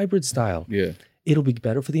mix it up hybrid style. Yeah. It'll be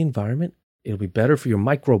better for the environment. It'll be better for your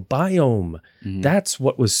microbiome. That's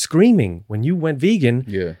what was screaming when you went vegan.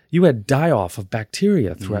 Yeah. You had die-off of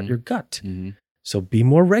bacteria throughout your gut. So be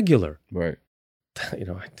more regular. Right. I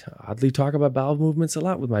oddly talk about bowel movements a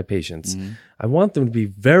lot with my patients. I want them to be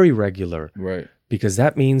very regular. Right. Because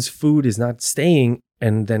that means food is not staying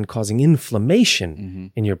and then causing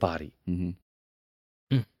inflammation in your body.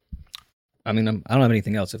 I mean, I don't have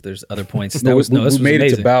anything else. If there's other points, No, this we was made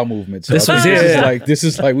amazing. it to bowel movement. So This was- this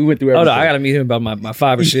is like we went through Oh everything. no, I got to meet him about my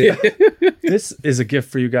fiber shit. This is a gift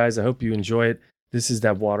for you guys. I hope you enjoy it. This is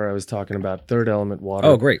that water I was talking about, Third Element water.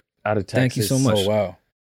 Oh, great. Out of Texas. Thank you so much. Oh wow,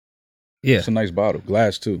 Yeah. it's a nice bottle,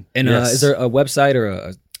 glass too. And Yes. is there a website or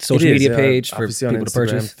a social It is, media page for obviously on people to Instagram,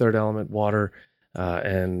 purchase? Third Element Water,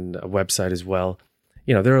 and a website as well.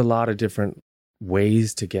 You know, there are a lot of different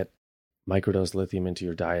ways to get microdose lithium into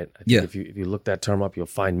your diet. I think Yeah. if you look that term up, you'll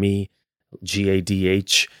find me,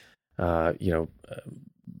 GADH.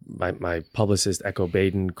 My publicist Echo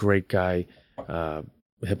Baden, great guy,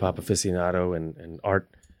 hip hop aficionado and art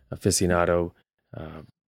aficionado,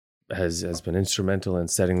 has been instrumental in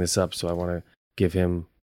setting this up. So I want to give him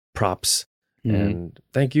props. And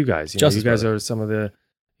thank you guys. You Justice, guys brother. are some of the,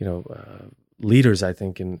 leaders, I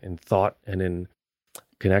think, in thought and in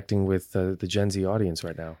connecting with the Gen Z audience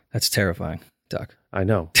right now. That's terrifying, Doc. I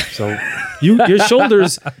know. So your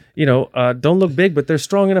shoulders, don't look big, but they're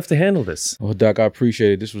strong enough to handle this. Well, Doc, I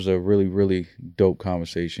appreciate it. This was a really, really dope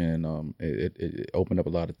conversation. It opened up a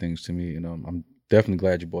lot of things to me, and I'm definitely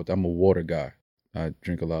glad you bought that. I'm a water guy. I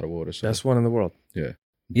drink a lot of water. So Best one in the world. yeah.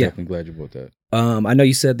 Yeah. Definitely glad you bought that. I know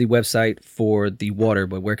you said the website for the water,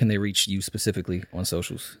 but where can they reach you specifically on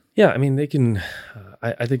socials? Yeah, I mean, they can.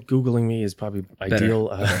 I think Googling me is probably ideal.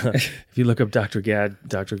 If you look up Dr.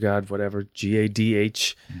 God, whatever,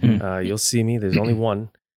 GADH, you'll see me. There's only one.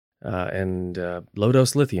 And low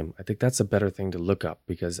dose lithium. I think that's a better thing to look up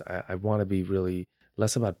because I want to be really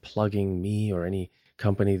less about plugging me or any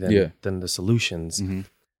company than the solutions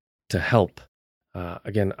to help.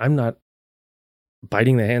 Again, I'm not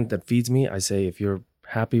biting the hand that feeds me. I say if you're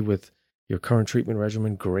happy with your current treatment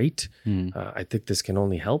regimen, great. I think this can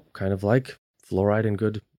only help, kind of like fluoride and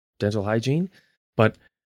good dental hygiene. But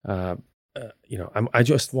I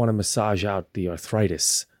just want to massage out the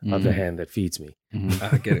arthritis of the hand that feeds me.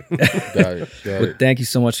 I get it. Got it. Well, thank you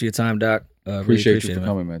so much for your time, Doc. Really Appreciate you it, for man.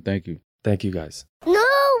 coming, man. Thank you. Thank you, guys.